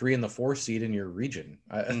between the 3 and the 4 seed in your region.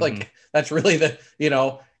 Like that's really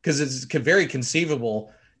because it's very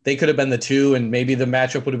conceivable they could have been the 2 and maybe the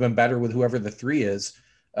matchup would have been better with whoever the 3 is.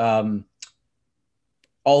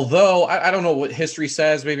 Although I don't know what history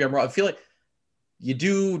says. Maybe I'm wrong. I feel like you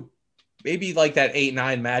do maybe like that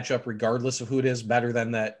 8-9 matchup, regardless of who it is, better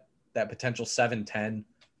than that potential 7-10.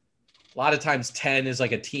 A lot of times 10 is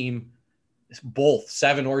like a team, both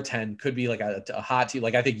 7 or 10 could be like a hot team.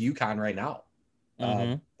 Like I think UConn right now.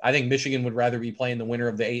 I think Michigan would rather be playing the winner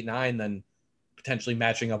of the 8-9 than potentially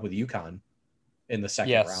matching up with UConn in the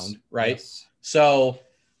second round. Right. Yes. So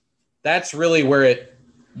that's really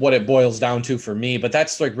what it boils down to for me. But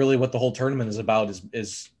that's like really what the whole tournament is about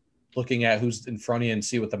is looking at who's in front of you and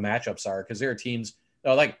see what the matchups are. Cause there are teams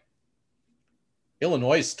like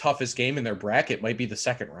Illinois' toughest game in their bracket might be the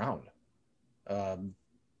second round.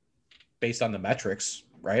 Based on the metrics,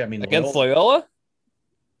 right? I mean, against Loyola?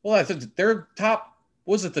 Well, I think their top,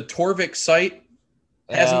 was it the Torvik site?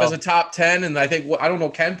 Has them as a top 10. And I think, I don't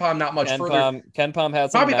know, KenPom, not much further. KenPom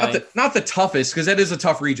has probably not the toughest, because that is a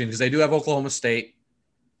tough region, because they do have Oklahoma State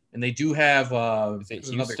and they do have is it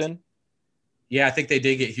Houston? Yeah, I think they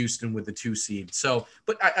did get Houston with the 2 seed. So,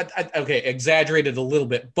 but okay, exaggerated a little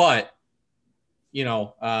bit, but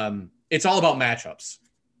it's all about matchups.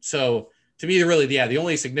 So to me, the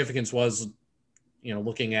only significance was,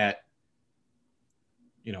 looking at,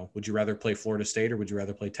 would you rather play Florida State or would you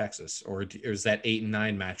rather play Texas? Or is that 8 and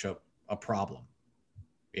 9 matchup a problem?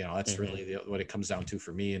 That's really what it comes down to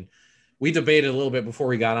for me. And we debated a little bit before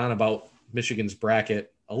we got on about Michigan's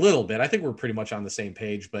bracket a little bit. I think we're pretty much on the same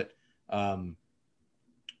page, but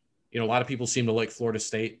A lot of people seem to like Florida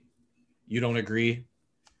State. You don't agree.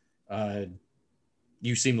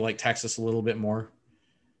 You seem to like Texas a little bit more.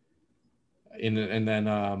 And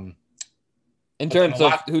then in terms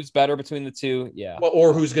of who's better between the two, yeah. Well,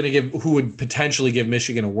 or who would potentially give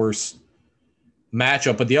Michigan a worse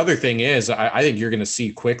matchup. But the other thing is, I think you're going to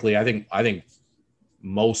see quickly. I think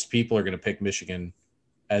most people are going to pick Michigan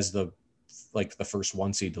as the first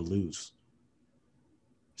 1 seed to lose.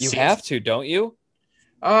 Have to, don't you?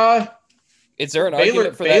 Is there an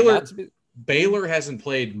argument for that not to be? Baylor hasn't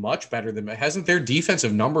played much better than hasn't their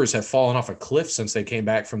defensive numbers have fallen off a cliff since they came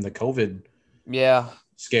back from the COVID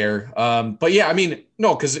scare. But yeah, I mean,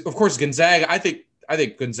 no, because of course Gonzaga, I think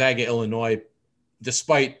Gonzaga, Illinois,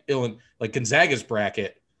 despite Gonzaga's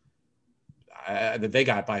bracket, that they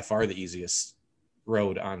got by far the easiest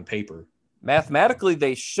road on paper. Mathematically,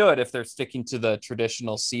 they should if they're sticking to the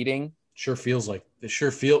traditional seeding.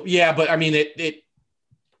 Yeah, but I mean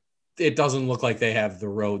it doesn't look like they have the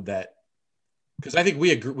road that, because I think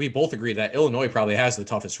we both agree that Illinois probably has the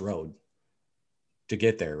toughest road to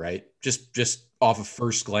get there, right? Just off of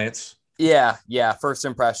first glance. Yeah, first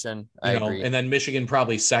impression. I agree. And then Michigan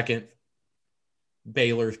probably second.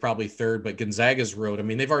 Baylor's probably third, but Gonzaga's road. I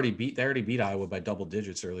mean, they already beat Iowa by double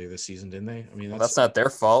digits earlier this season, didn't they? I mean, that's not their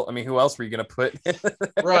fault. I mean, who else were you going to put?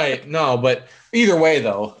 Right. No, but either way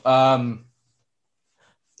though.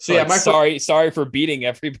 So yeah, sorry for beating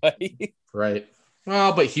everybody. Right.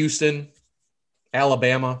 Well, but Houston,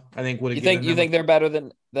 Alabama, I think would have. You think they're better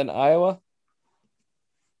than Iowa?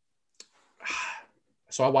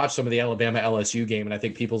 So I watched some of the Alabama LSU game, and I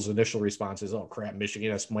think people's initial response is, "Oh crap,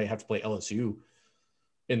 Michigan might have to play LSU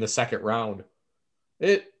in the second round."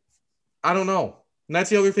 I don't know. And that's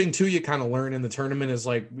the other thing too. You kind of learn in the tournament is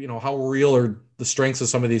how real are the strengths of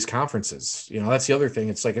some of these conferences. That's the other thing.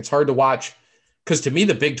 It's it's hard to watch. Because to me,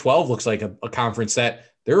 the Big 12 looks like a conference that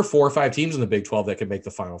there are 4 or 5 teams in the Big 12 that can make the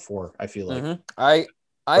Final Four, I feel like. Mm-hmm.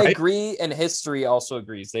 I agree, and history also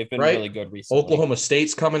agrees. They've been really good recently. Oklahoma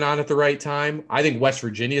State's coming on at the right time. I think West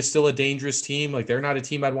Virginia is still a dangerous team. They're not a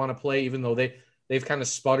team I'd want to play, even though they've kind of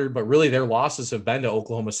sputtered. But really, their losses have been to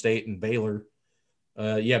Oklahoma State and Baylor.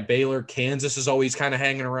 Baylor. Kansas is always kind of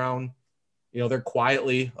hanging around. They're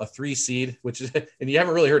quietly a 3 seed, which is – and you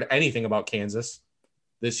haven't really heard anything about Kansas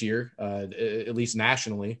this year, at least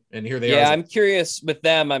nationally. And here they are. Yeah, I'm curious with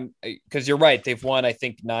them. Because you're right. They've won, I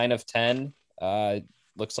think, 9 of 10.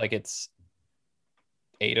 Looks like it's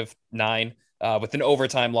 8 of 9 with an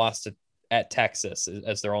overtime loss at Texas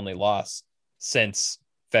as their only loss since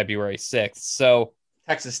February 6th. So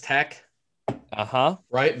Texas Tech.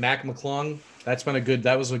 Right. Mac McClung.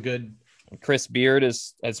 That was a good. Chris Beard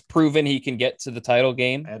has proven he can get to the title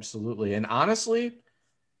game. Absolutely. And honestly,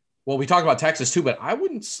 well, we talk about Texas too, but I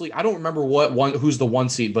wouldn't sleep. I don't remember who's the 1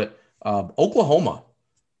 seed, but Oklahoma.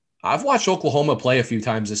 I've watched Oklahoma play a few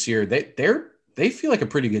times this year. They feel like a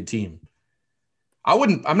pretty good team.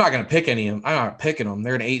 I'm not going to pick any of them. I'm not picking them.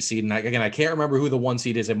 They're an 8 seed. And I can't remember who the 1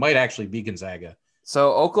 seed is. It might actually be Gonzaga.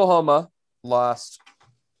 So Oklahoma lost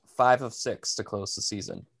 5 of 6 to close the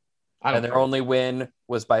season. And their only win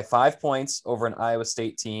was by 5 points over an Iowa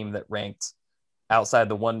State team that ranked outside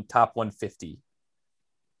the top 150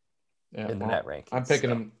 in the net rankings. I'm picking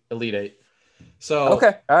them Elite 8. So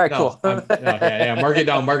okay, all right, cool. Mark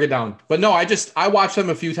it down. But no, I watched them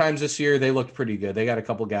a few times this year. They looked pretty good. They got a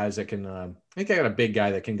couple guys that can. I think they got a big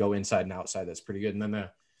guy that can go inside and outside. That's pretty good. And then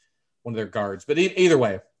one of their guards. But either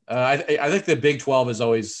way, I think the Big 12 is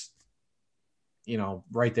always,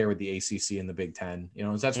 right there with the ACC and the Big 10.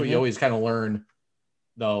 That's what you always kind of learn,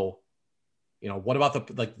 though. What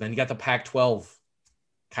about then you got the Pac-12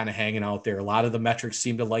 kind of hanging out there. A lot of the metrics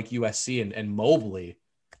seem to like USC, and Mobley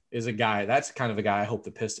is a guy. That's kind of a guy I hope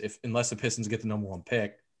the Pistons, unless the Pistons get the number 1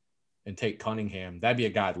 pick and take Cunningham, that'd be a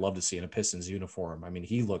guy I'd love to see in a Pistons uniform. I mean,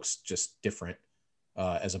 he looks just different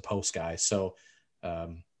as a post guy. So,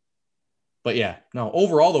 but yeah, no,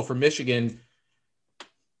 overall though, for Michigan,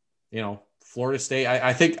 Florida State,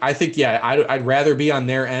 I think, I'd rather be on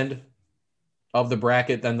their end of the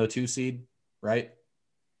bracket than the 2 seed. Right.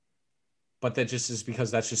 But that just is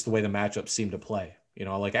because that's just the way the matchups seem to play.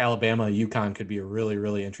 Like Alabama, UConn could be a really,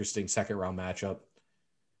 really interesting second round matchup.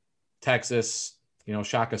 Texas,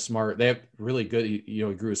 Shaka Smart, they have really good, he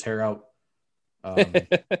grew his hair out. And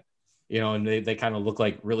they kind of look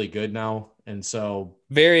like really good now. And so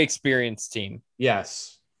very experienced team.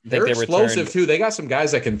 Yes. They're explosive too. They got some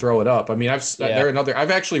guys that can throw it up. I mean,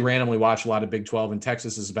 I've actually randomly watched a lot of Big 12, and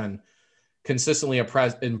Texas has been consistently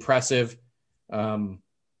impressive.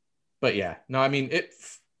 But yeah, no, I mean,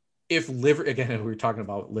 if Liver, again, we were talking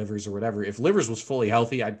about Livers or whatever, if Livers was fully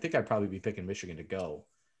healthy, I think I'd probably be picking Michigan to go.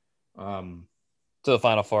 to the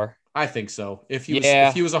Final Four. I think so. If he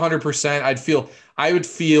Yeah. was 100%, I would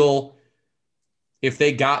feel if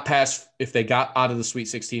they got out of the Sweet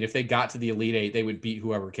 16, if they got to the Elite Eight, they would beat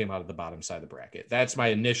whoever came out of the bottom side of the bracket. That's my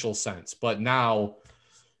initial sense. But now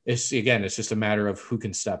it's just a matter of who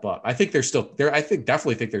can step up. I think they're still there.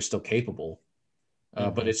 Definitely think they're still capable.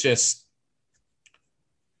 But it's just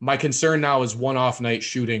my concern now is one off night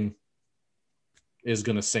shooting is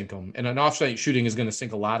going to sink them. And an off night shooting is going to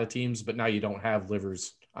sink a lot of teams, but now you don't have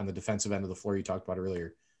Livers on the defensive end of the floor you talked about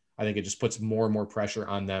earlier. I think it just puts more and more pressure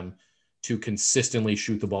on them to consistently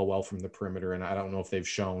shoot the ball well from the perimeter. And I don't know if they've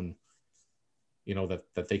shown,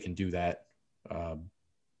 that they can do that, on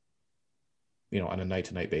a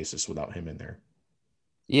night-to-night basis without him in there.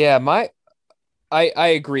 Yeah, I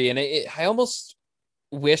agree. And I almost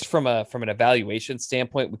wish from an evaluation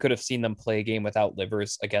standpoint, we could have seen them play a game without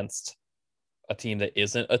Livers against a team that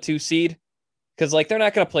isn't a 2 seed. Because they're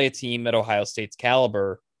not going to play a team at Ohio State's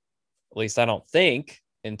caliber, at least I don't think,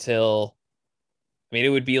 until it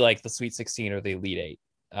would be like the Sweet 16 or the Elite Eight.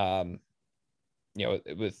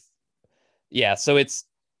 So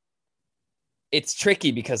it's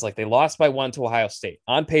tricky because they lost by 1 to Ohio State.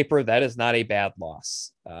 On paper, that is not a bad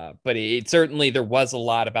loss. But it certainly, there was a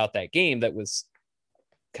lot about that game that was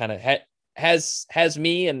kind of has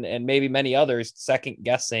me and maybe many others second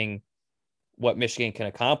guessing what Michigan can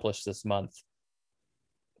accomplish this month.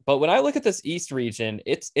 But when I look at this East region,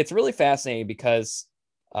 it's really fascinating because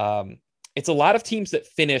it's a lot of teams that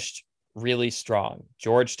finished really strong.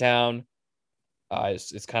 Georgetown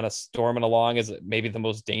is kind of storming along as maybe the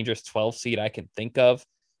most dangerous 12 seed I can think of.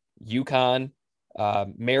 UConn,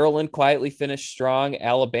 Maryland quietly finished strong.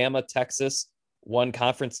 Alabama, Texas won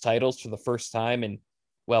conference titles for the first time. And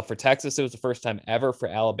for Texas, it was the first time ever. For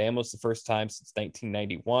Alabama, it was the first time since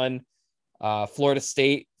 1991. Florida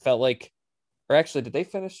State felt like, or actually, did they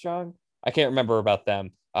finish strong? I can't remember about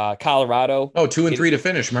them. Colorado. 2 and 3 to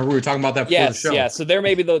finish. Remember we were talking about that before the show. Yeah. So there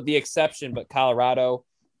may be the exception, but Colorado,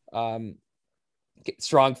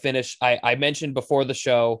 strong finish. I mentioned before the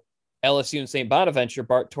show, LSU and St. Bonaventure,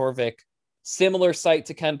 Bart Torvik, similar site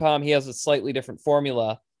to Ken Pom. He has a slightly different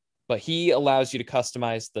formula, but he allows you to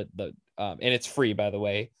customize the and it's free, by the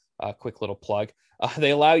way. Quick little plug.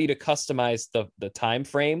 They allow you to customize the time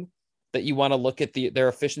frame that you want to look at their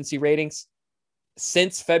efficiency ratings.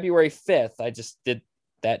 Since February 5th, I just did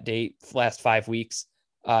that date, last 5 weeks.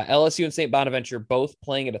 LSU and St. Bonaventure both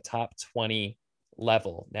playing at a top 20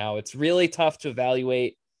 level. Now, it's really tough to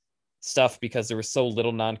evaluate stuff because there was so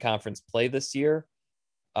little non-conference play this year,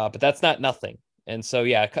 but that's not nothing. And so,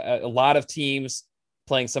 a lot of teams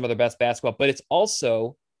playing some of their best basketball, but it's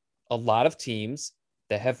also a lot of teams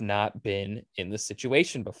that have not been in this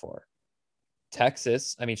situation before.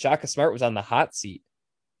 Texas, Shaka Smart was on the hot seat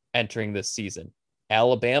entering this season.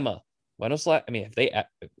 Alabama, when was last? Have they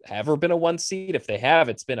ever been a 1 seed? If they have,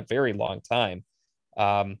 it's been a very long time.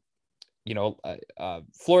 Florida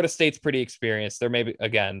State's pretty experienced. They're maybe,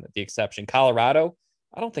 again, the exception. Colorado,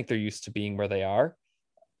 I don't think they're used to being where they are.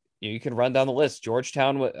 You can run down the list.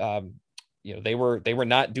 Georgetown, they were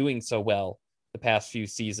not doing so well the past few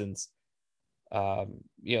seasons. So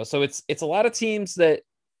it's a lot of teams that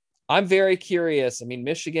I'm very curious.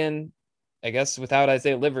 Michigan, I guess without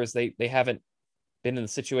Isaiah Livers, they haven't been in the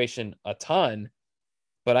situation a ton,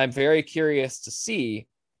 but I'm very curious to see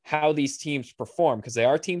how these teams perform because they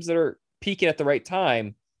are teams that are peaking at the right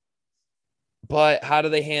time, but how do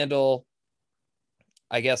they handle,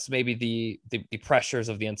 I guess, maybe the pressures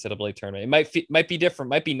of the NCAA tournament? It might be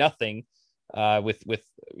different, might be nothing with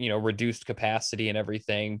reduced capacity and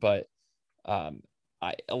everything, but a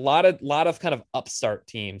lot of kind of upstart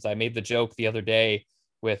teams. I made the joke the other day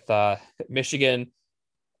with Michigan,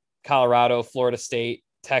 Colorado, Florida State,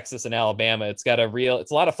 Texas, and Alabama. It's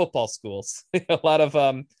a lot of football schools, a lot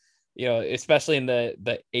of especially in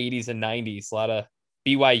the 80s and 90s, a lot of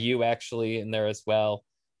BYU actually in there as well.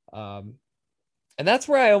 And that's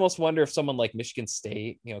where I almost wonder if someone like Michigan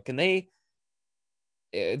State, can they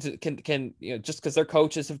can just because their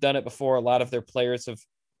coaches have done it before, a lot of their players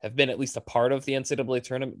have been at least a part of the NCAA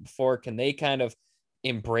tournament before. Can they kind of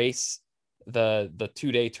embrace the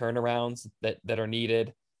 2-day turnarounds that are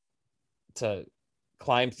needed to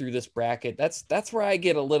climb through this bracket? That's where I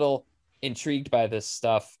get a little intrigued by this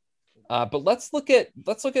stuff. But let's look at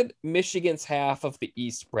Michigan's half of the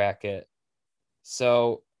East bracket.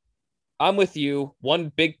 So I'm with you.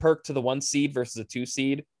 One big perk to the 1 seed versus a 2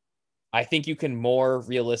 seed. I think you can more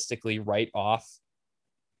realistically write off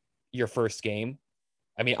your first game.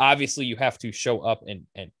 Obviously you have to show up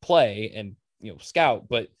and play and scout,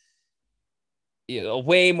 but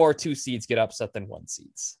way more 2 seeds get upset than 1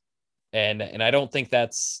 seeds. And I don't think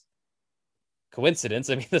that's coincidence.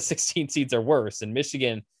 I mean, the 16 seeds are worse, and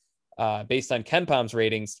Michigan, based on Ken Palm's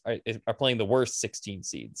ratings, are playing the worst 16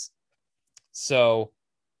 seeds. So,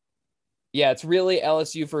 yeah, it's really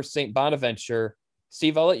LSU versus St. Bonaventure.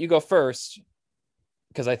 Steve, I'll let you go first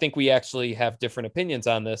because I think we actually have different opinions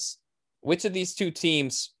on this. Which of these two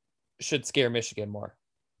teams should scare Michigan more?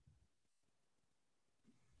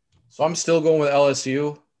 So I'm still going with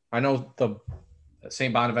LSU. I know the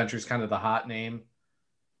St. Bonaventure is kind of the hot name.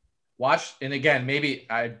 And again, maybe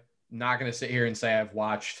I'm not going to sit here and say I've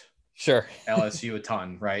watched LSU a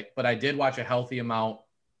ton, right? But I did watch a healthy amount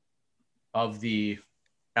of the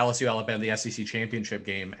LSU Alabama, the SEC championship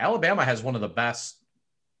game. Alabama has one of the best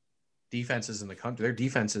defenses in the country. Their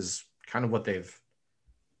defense is kind of what they've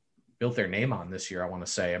built their name on this year, I want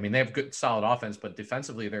to say. I mean, they have good, solid offense, but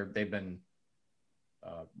defensively they've been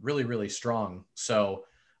really, really strong. So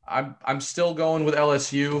I'm still going with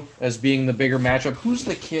LSU as being the bigger matchup. Who's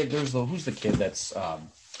the kid? Who's the kid that's one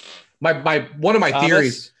of my Thomas?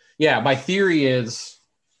 theories. Yeah, my theory is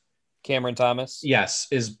Cameron Thomas. Yes,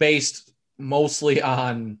 is based mostly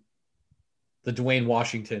on the Dwayne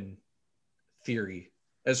Washington theory.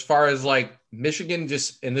 As far as like Michigan,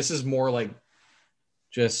 and this is more like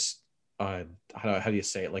just how do you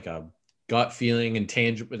say it? Like a gut feeling and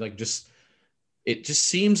tangible, like it just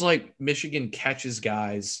seems like Michigan catches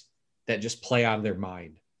guys that just play out of their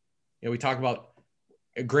mind. You know, we talk about,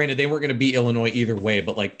 granted, they weren't going to beat Illinois either way,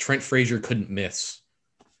 but like Trent Frazier couldn't miss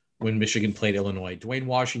when Michigan played Illinois. Dwayne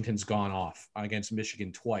Washington's gone off against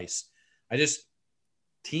Michigan twice.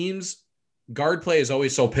 Teams guard play is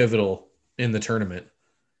always so pivotal in the tournament.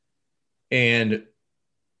 And,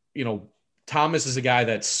 you know, Thomas is a guy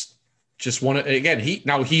that's just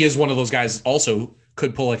he is one of those guys also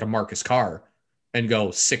could pull like a Marcus Carr and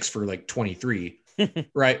go 6 for like 23,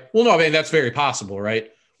 right? Well, no, I mean, that's very possible,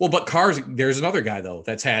 right? Well, but there's another guy though,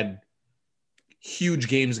 that's had huge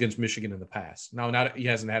games against Michigan in the past. Now, he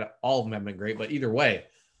hasn't had all of them have been great, but either way,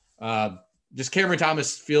 just Cameron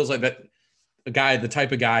Thomas feels like that the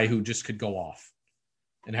type of guy who just could go off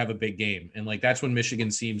and have a big game. And like, that's when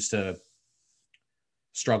Michigan seems to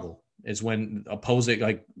struggle, is when opposing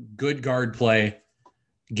like good guard play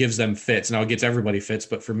gives them fits. Now it gets everybody fits,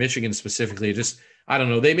 but for Michigan specifically, I don't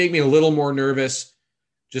know. They make me a little more nervous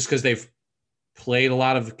just because they've played a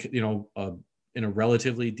lot of, in a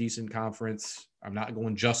relatively decent conference. I'm not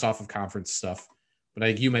going just off of conference stuff, but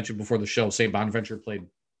like you mentioned before the show, St. Bonaventure played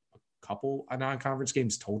a couple of non-conference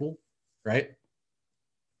games total, right?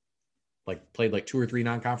 Like played like 2 or 3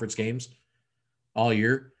 non-conference games all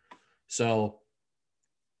year. So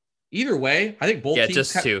either way, I think both teams. Yeah,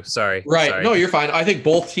 just 2. Sorry. Right. Sorry. No, you're fine. I think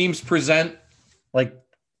both teams present like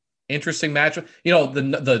interesting matchup. You know,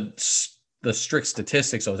 the strict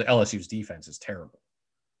statistics of LSU's defense is terrible.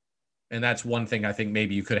 And that's one thing I think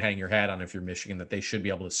maybe you could hang your hat on if you're Michigan, that they should be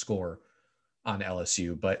able to score on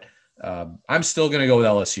LSU. But I'm still going to go with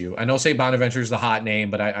LSU. I know St. Bonaventure is the hot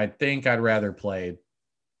name, but I think I'd rather play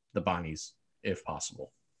the Bonnies if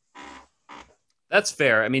possible. That's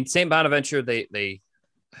fair. I mean, St. Bonaventure, they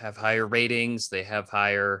have higher ratings. They have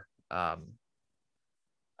higher, I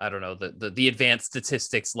don't know, the advanced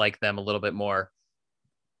statistics like them a little bit more.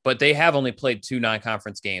 But they have only played 2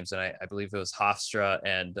 non-conference games, and I believe it was Hofstra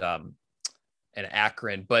and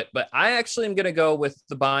Akron. But I actually am going to go with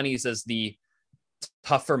the Bonnies as the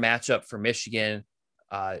tougher matchup for Michigan,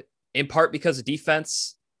 in part because of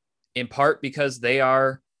defense, in part because they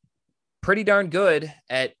are pretty darn good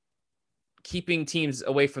at keeping teams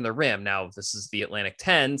away from the rim. Now, this is the Atlantic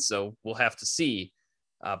 10, so we'll have to see.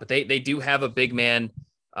 But they do have a big man.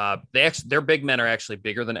 Their big men are actually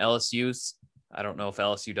bigger than LSU's. I don't know if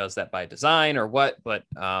LSU does that by design or what, but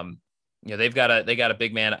they got a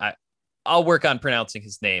big man. I'll work on pronouncing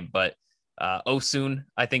his name, but Osun,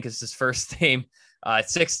 I think is his first name.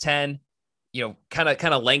 6'10",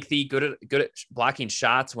 kind of lengthy, good at blocking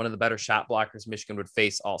shots. One of the better shot blockers Michigan would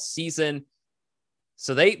face all season.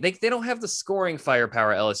 So they don't have the scoring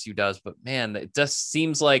firepower LSU does, but man, it just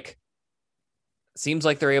seems like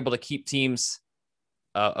they're able to keep teams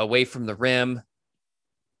away from the rim.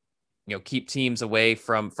 Keep teams away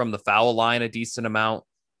from the foul line a decent amount,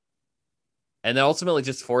 and then ultimately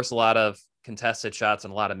just force a lot of contested shots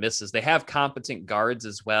and a lot of misses. They have competent guards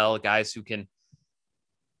as well, guys who can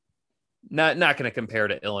not going to compare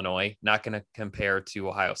to Illinois, not going to compare to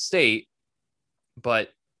Ohio State, but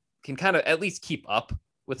can kind of at least keep up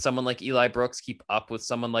with someone like Eli Brooks, keep up with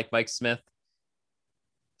someone like Mike Smith.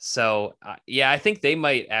 So I think they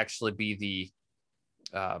might actually be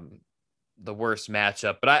the worst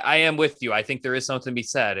matchup, but I am with you. I think there is something to be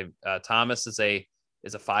said. Thomas is a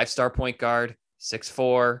 5-star point guard,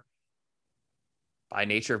 6'4", by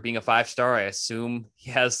nature of being a 5-star, I assume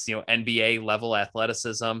he has, NBA level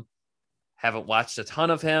athleticism. Haven't watched a ton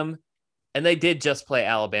of him, and they did just play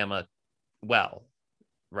Alabama well,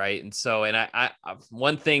 right? And so, and I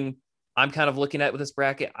one thing I'm kind of looking at with this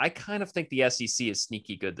bracket, I kind of think the SEC is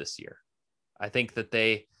sneaky good this year. I think that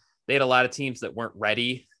they had a lot of teams that weren't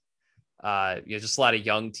ready. Just a lot of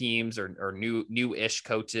young teams or new-ish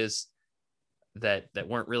coaches that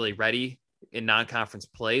weren't really ready in non-conference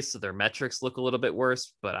play, so their metrics look a little bit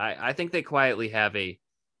worse. But I think they quietly have a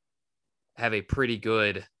pretty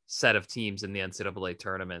good set of teams in the NCAA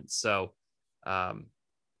tournament. So I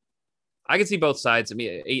can see both sides. I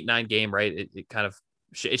mean, 8-9 game, right? It kind of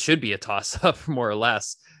it should be a toss-up more or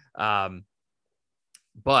less. But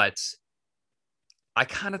I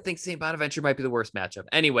kind of think St. Bonaventure might be the worst matchup.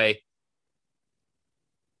 Anyway,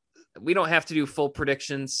 we don't have to do full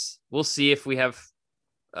predictions. We'll see if we have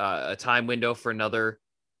a time window for another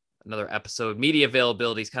episode. Media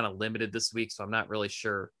availability is kind of limited this week, so I'm not really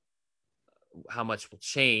sure how much will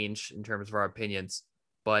change in terms of our opinions.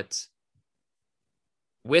 But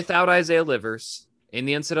without Isaiah Livers in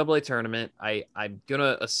the NCAA tournament, I'm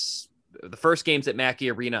gonna the first game's at Mackey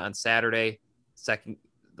Arena on Saturday.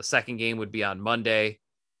 The second game would be on Monday.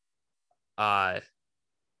 I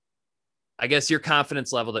guess your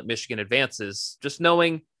confidence level that Michigan advances, just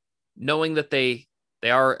knowing that they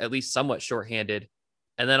are at least somewhat shorthanded.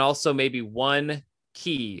 And then also maybe one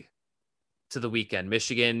key to the weekend.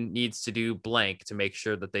 Michigan needs to do blank to make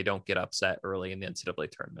sure that they don't get upset early in the NCAA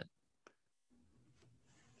tournament.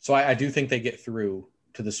 So I do think they get through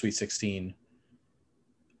to the Sweet 16.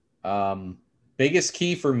 Biggest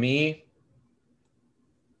key for me,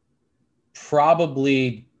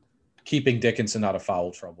 probably keeping Dickinson out of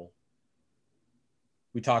foul trouble.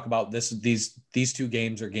 We talk about these two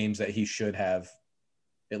games are games that he should have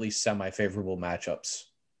at least semi-favorable matchups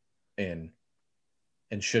in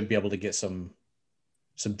and should be able to get some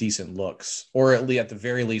decent looks, or at the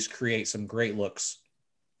very least create some great looks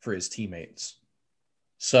for his teammates.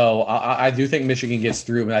 So I do think Michigan gets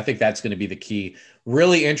through, and I think that's going to be the key.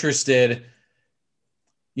 Really interested.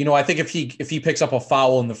 I think if he picks up a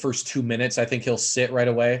foul in the first 2 minutes, I think he'll sit right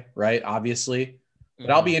away, right? Obviously.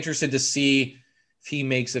 But I'll be interested to see if he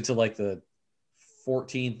makes it to like the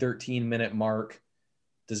 14, 13-minute mark.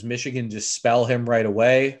 Does Michigan just spell him right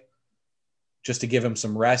away just to give him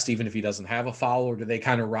some rest, even if he doesn't have a foul? Or do they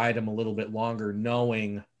kind of ride him a little bit longer,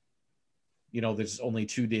 knowing, there's only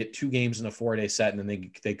two games in a 4-day set, and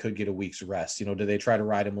then they could get a week's rest? Do they try to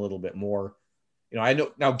ride him a little bit more? I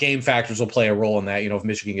know now game factors will play a role in that. If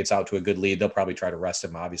Michigan gets out to a good lead, they'll probably try to rest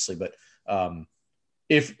him, obviously. But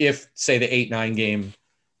if say the 8-9 game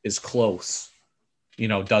is close,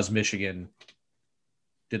 does Michigan,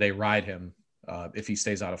 do they ride him if he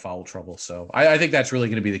stays out of foul trouble? So I think that's really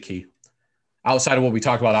going to be the key. Outside of what we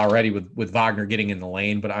talked about already with Wagner getting in the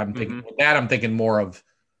lane, but I'm thinking more of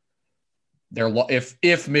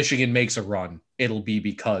if Michigan makes a run, it'll be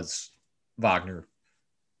because Wagner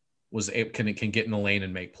can get in the lane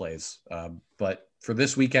and make plays. But for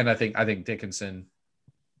this weekend, I think Dickinson,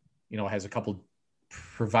 has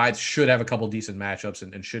should have a couple decent matchups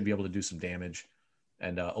and should be able to do some damage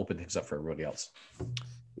and open things up for everybody else.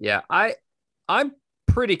 Yeah, I'm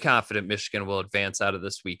pretty confident Michigan will advance out of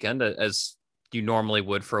this weekend as you normally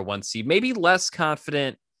would for a 1 seed. Maybe less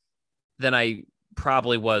confident than I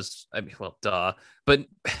probably was. But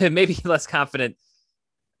maybe less confident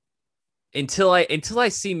until I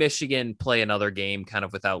see Michigan play another game kind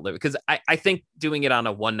of without Liv, because I think doing it on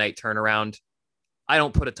a one-night turnaround, I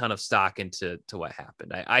don't put a ton of stock into what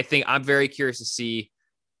happened. I think I'm very curious to see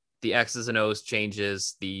the X's and O's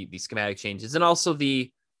changes, the schematic changes, and also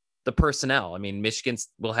the personnel. I mean, Michigan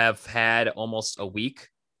will have had almost a week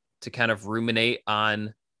to kind of ruminate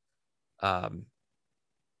on how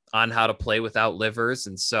to play without Livers.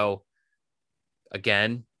 And so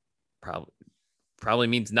again, probably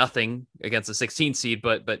means nothing against a 16 seed,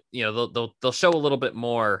 but they'll show a little bit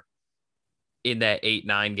more in that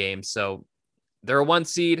 8-9 game. So they're a 1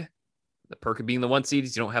 seed. The perk of being the 1 seed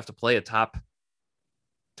is you don't have to play a top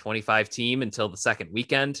 25 team until the second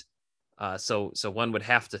weekend. So one would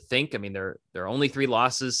have to think, I mean, there are only 4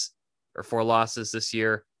 losses this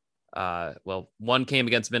year. One came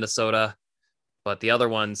against Minnesota, but the other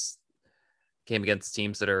ones came against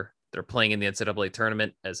teams that are playing in the NCAA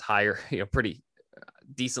tournament as higher, pretty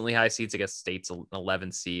decently high seeds. I guess State's an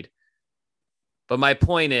 11 seed. But my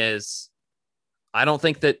point is, I don't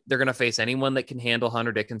think that they're going to face anyone that can handle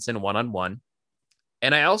Hunter Dickinson one-on-one.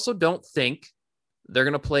 And I also don't think they're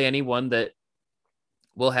going to play anyone that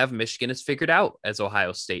will have Michigan as figured out as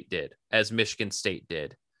Ohio State did, as Michigan State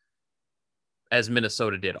did. as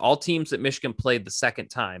Minnesota did. All teams that Michigan played the second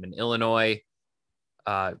time, and Illinois,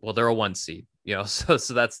 well, they're a 1 seed, so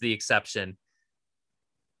that's the exception.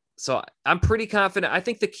 So I'm pretty confident. I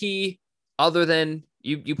think the key, other than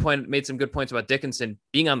you made some good points about Dickinson,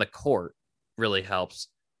 being on the court really helps.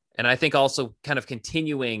 And I think also kind of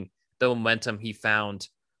continuing the momentum he found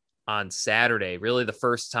on Saturday, really the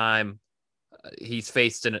first time he's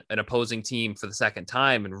faced an opposing team for the second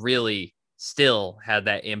time and really still had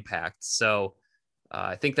that impact. So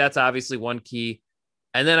I think that's obviously one key.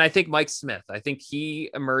 And then I think Mike Smith, I think he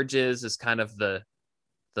emerges as kind of the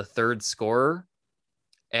third scorer,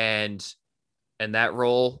 and that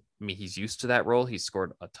role, I mean, he's used to that role. He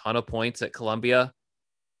scored a ton of points at Columbia.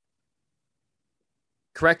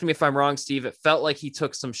 Correct me if I'm wrong, Steve. It felt like he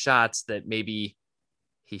took some shots that maybe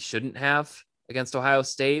he shouldn't have against Ohio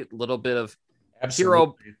State. A little bit of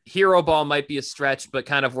hero ball might be a stretch, but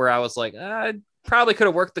kind of where I was like, probably could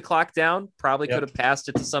have worked the clock down, probably could have passed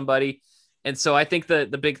it to somebody. And so I think the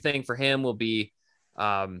big thing for him will be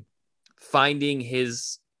finding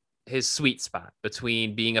his sweet spot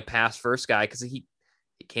between being a pass first guy, because he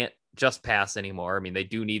can't just pass anymore. I mean, they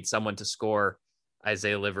do need someone to score.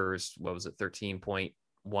 Isaiah Livers,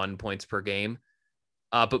 13.1 points per game,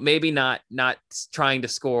 but maybe not trying to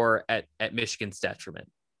score at Michigan's detriment.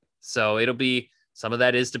 So it'll be, some of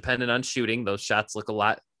that is dependent on shooting. Those shots look a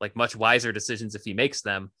lot like much wiser decisions if he makes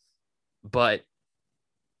them, but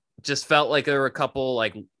just felt like there were a couple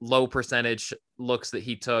like low percentage looks that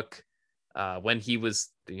he took when he was,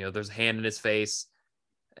 there's a hand in his face.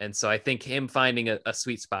 And so I think him finding a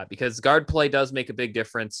sweet spot, because guard play does make a big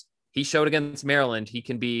difference. He showed against Maryland, he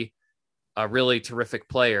can be a really terrific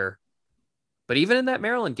player. But even in that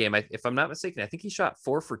Maryland game, if I'm not mistaken, I think he shot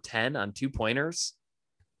 4 for 10 on 2-pointers.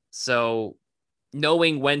 So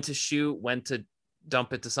knowing when to shoot, when to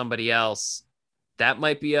dump it to somebody else, that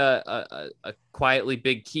might be a quietly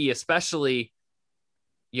big key, especially,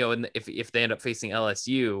 if they end up facing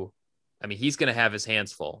LSU. I mean, he's going to have his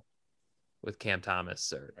hands full with Cam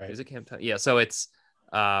Thomas, or right. Is it Cam Thomas? Yeah. So it's,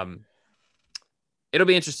 it'll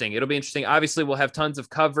be interesting. Obviously we'll have tons of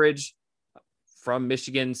coverage from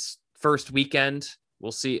Michigan's first weekend.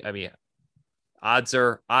 We'll see. I mean, odds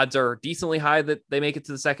are decently high that they make it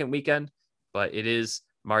to the second weekend, but it is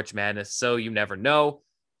March Madness, so you never know.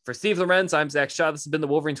 For Steve Lorenz, I'm Zach Shaw. This has been the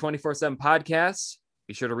Wolverine 24/7 podcast.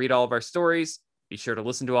 Be sure to read all of our stories. Be sure to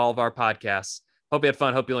listen to all of our podcasts. Hope you had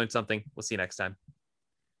fun. Hope you learned something. We'll see you next time.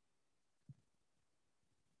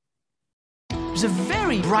 It was a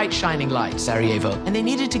very bright, shining light, Sarajevo, and they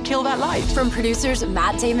needed to kill that light. From producers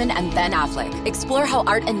Matt Damon and Ben Affleck, explore how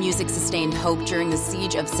art and music sustained hope during the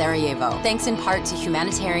siege of Sarajevo, thanks in part to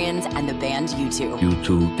humanitarians and the band U2.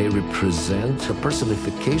 U2, they represent a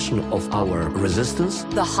personification of our resistance.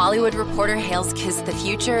 The Hollywood Reporter hails Kiss the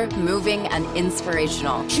Future, moving and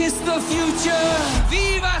inspirational. Kiss the future!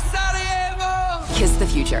 Viva Sarajevo! Kiss the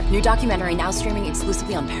Future, new documentary now streaming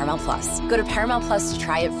exclusively on Paramount+. Go to Paramount+ to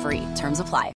try it free. Terms apply.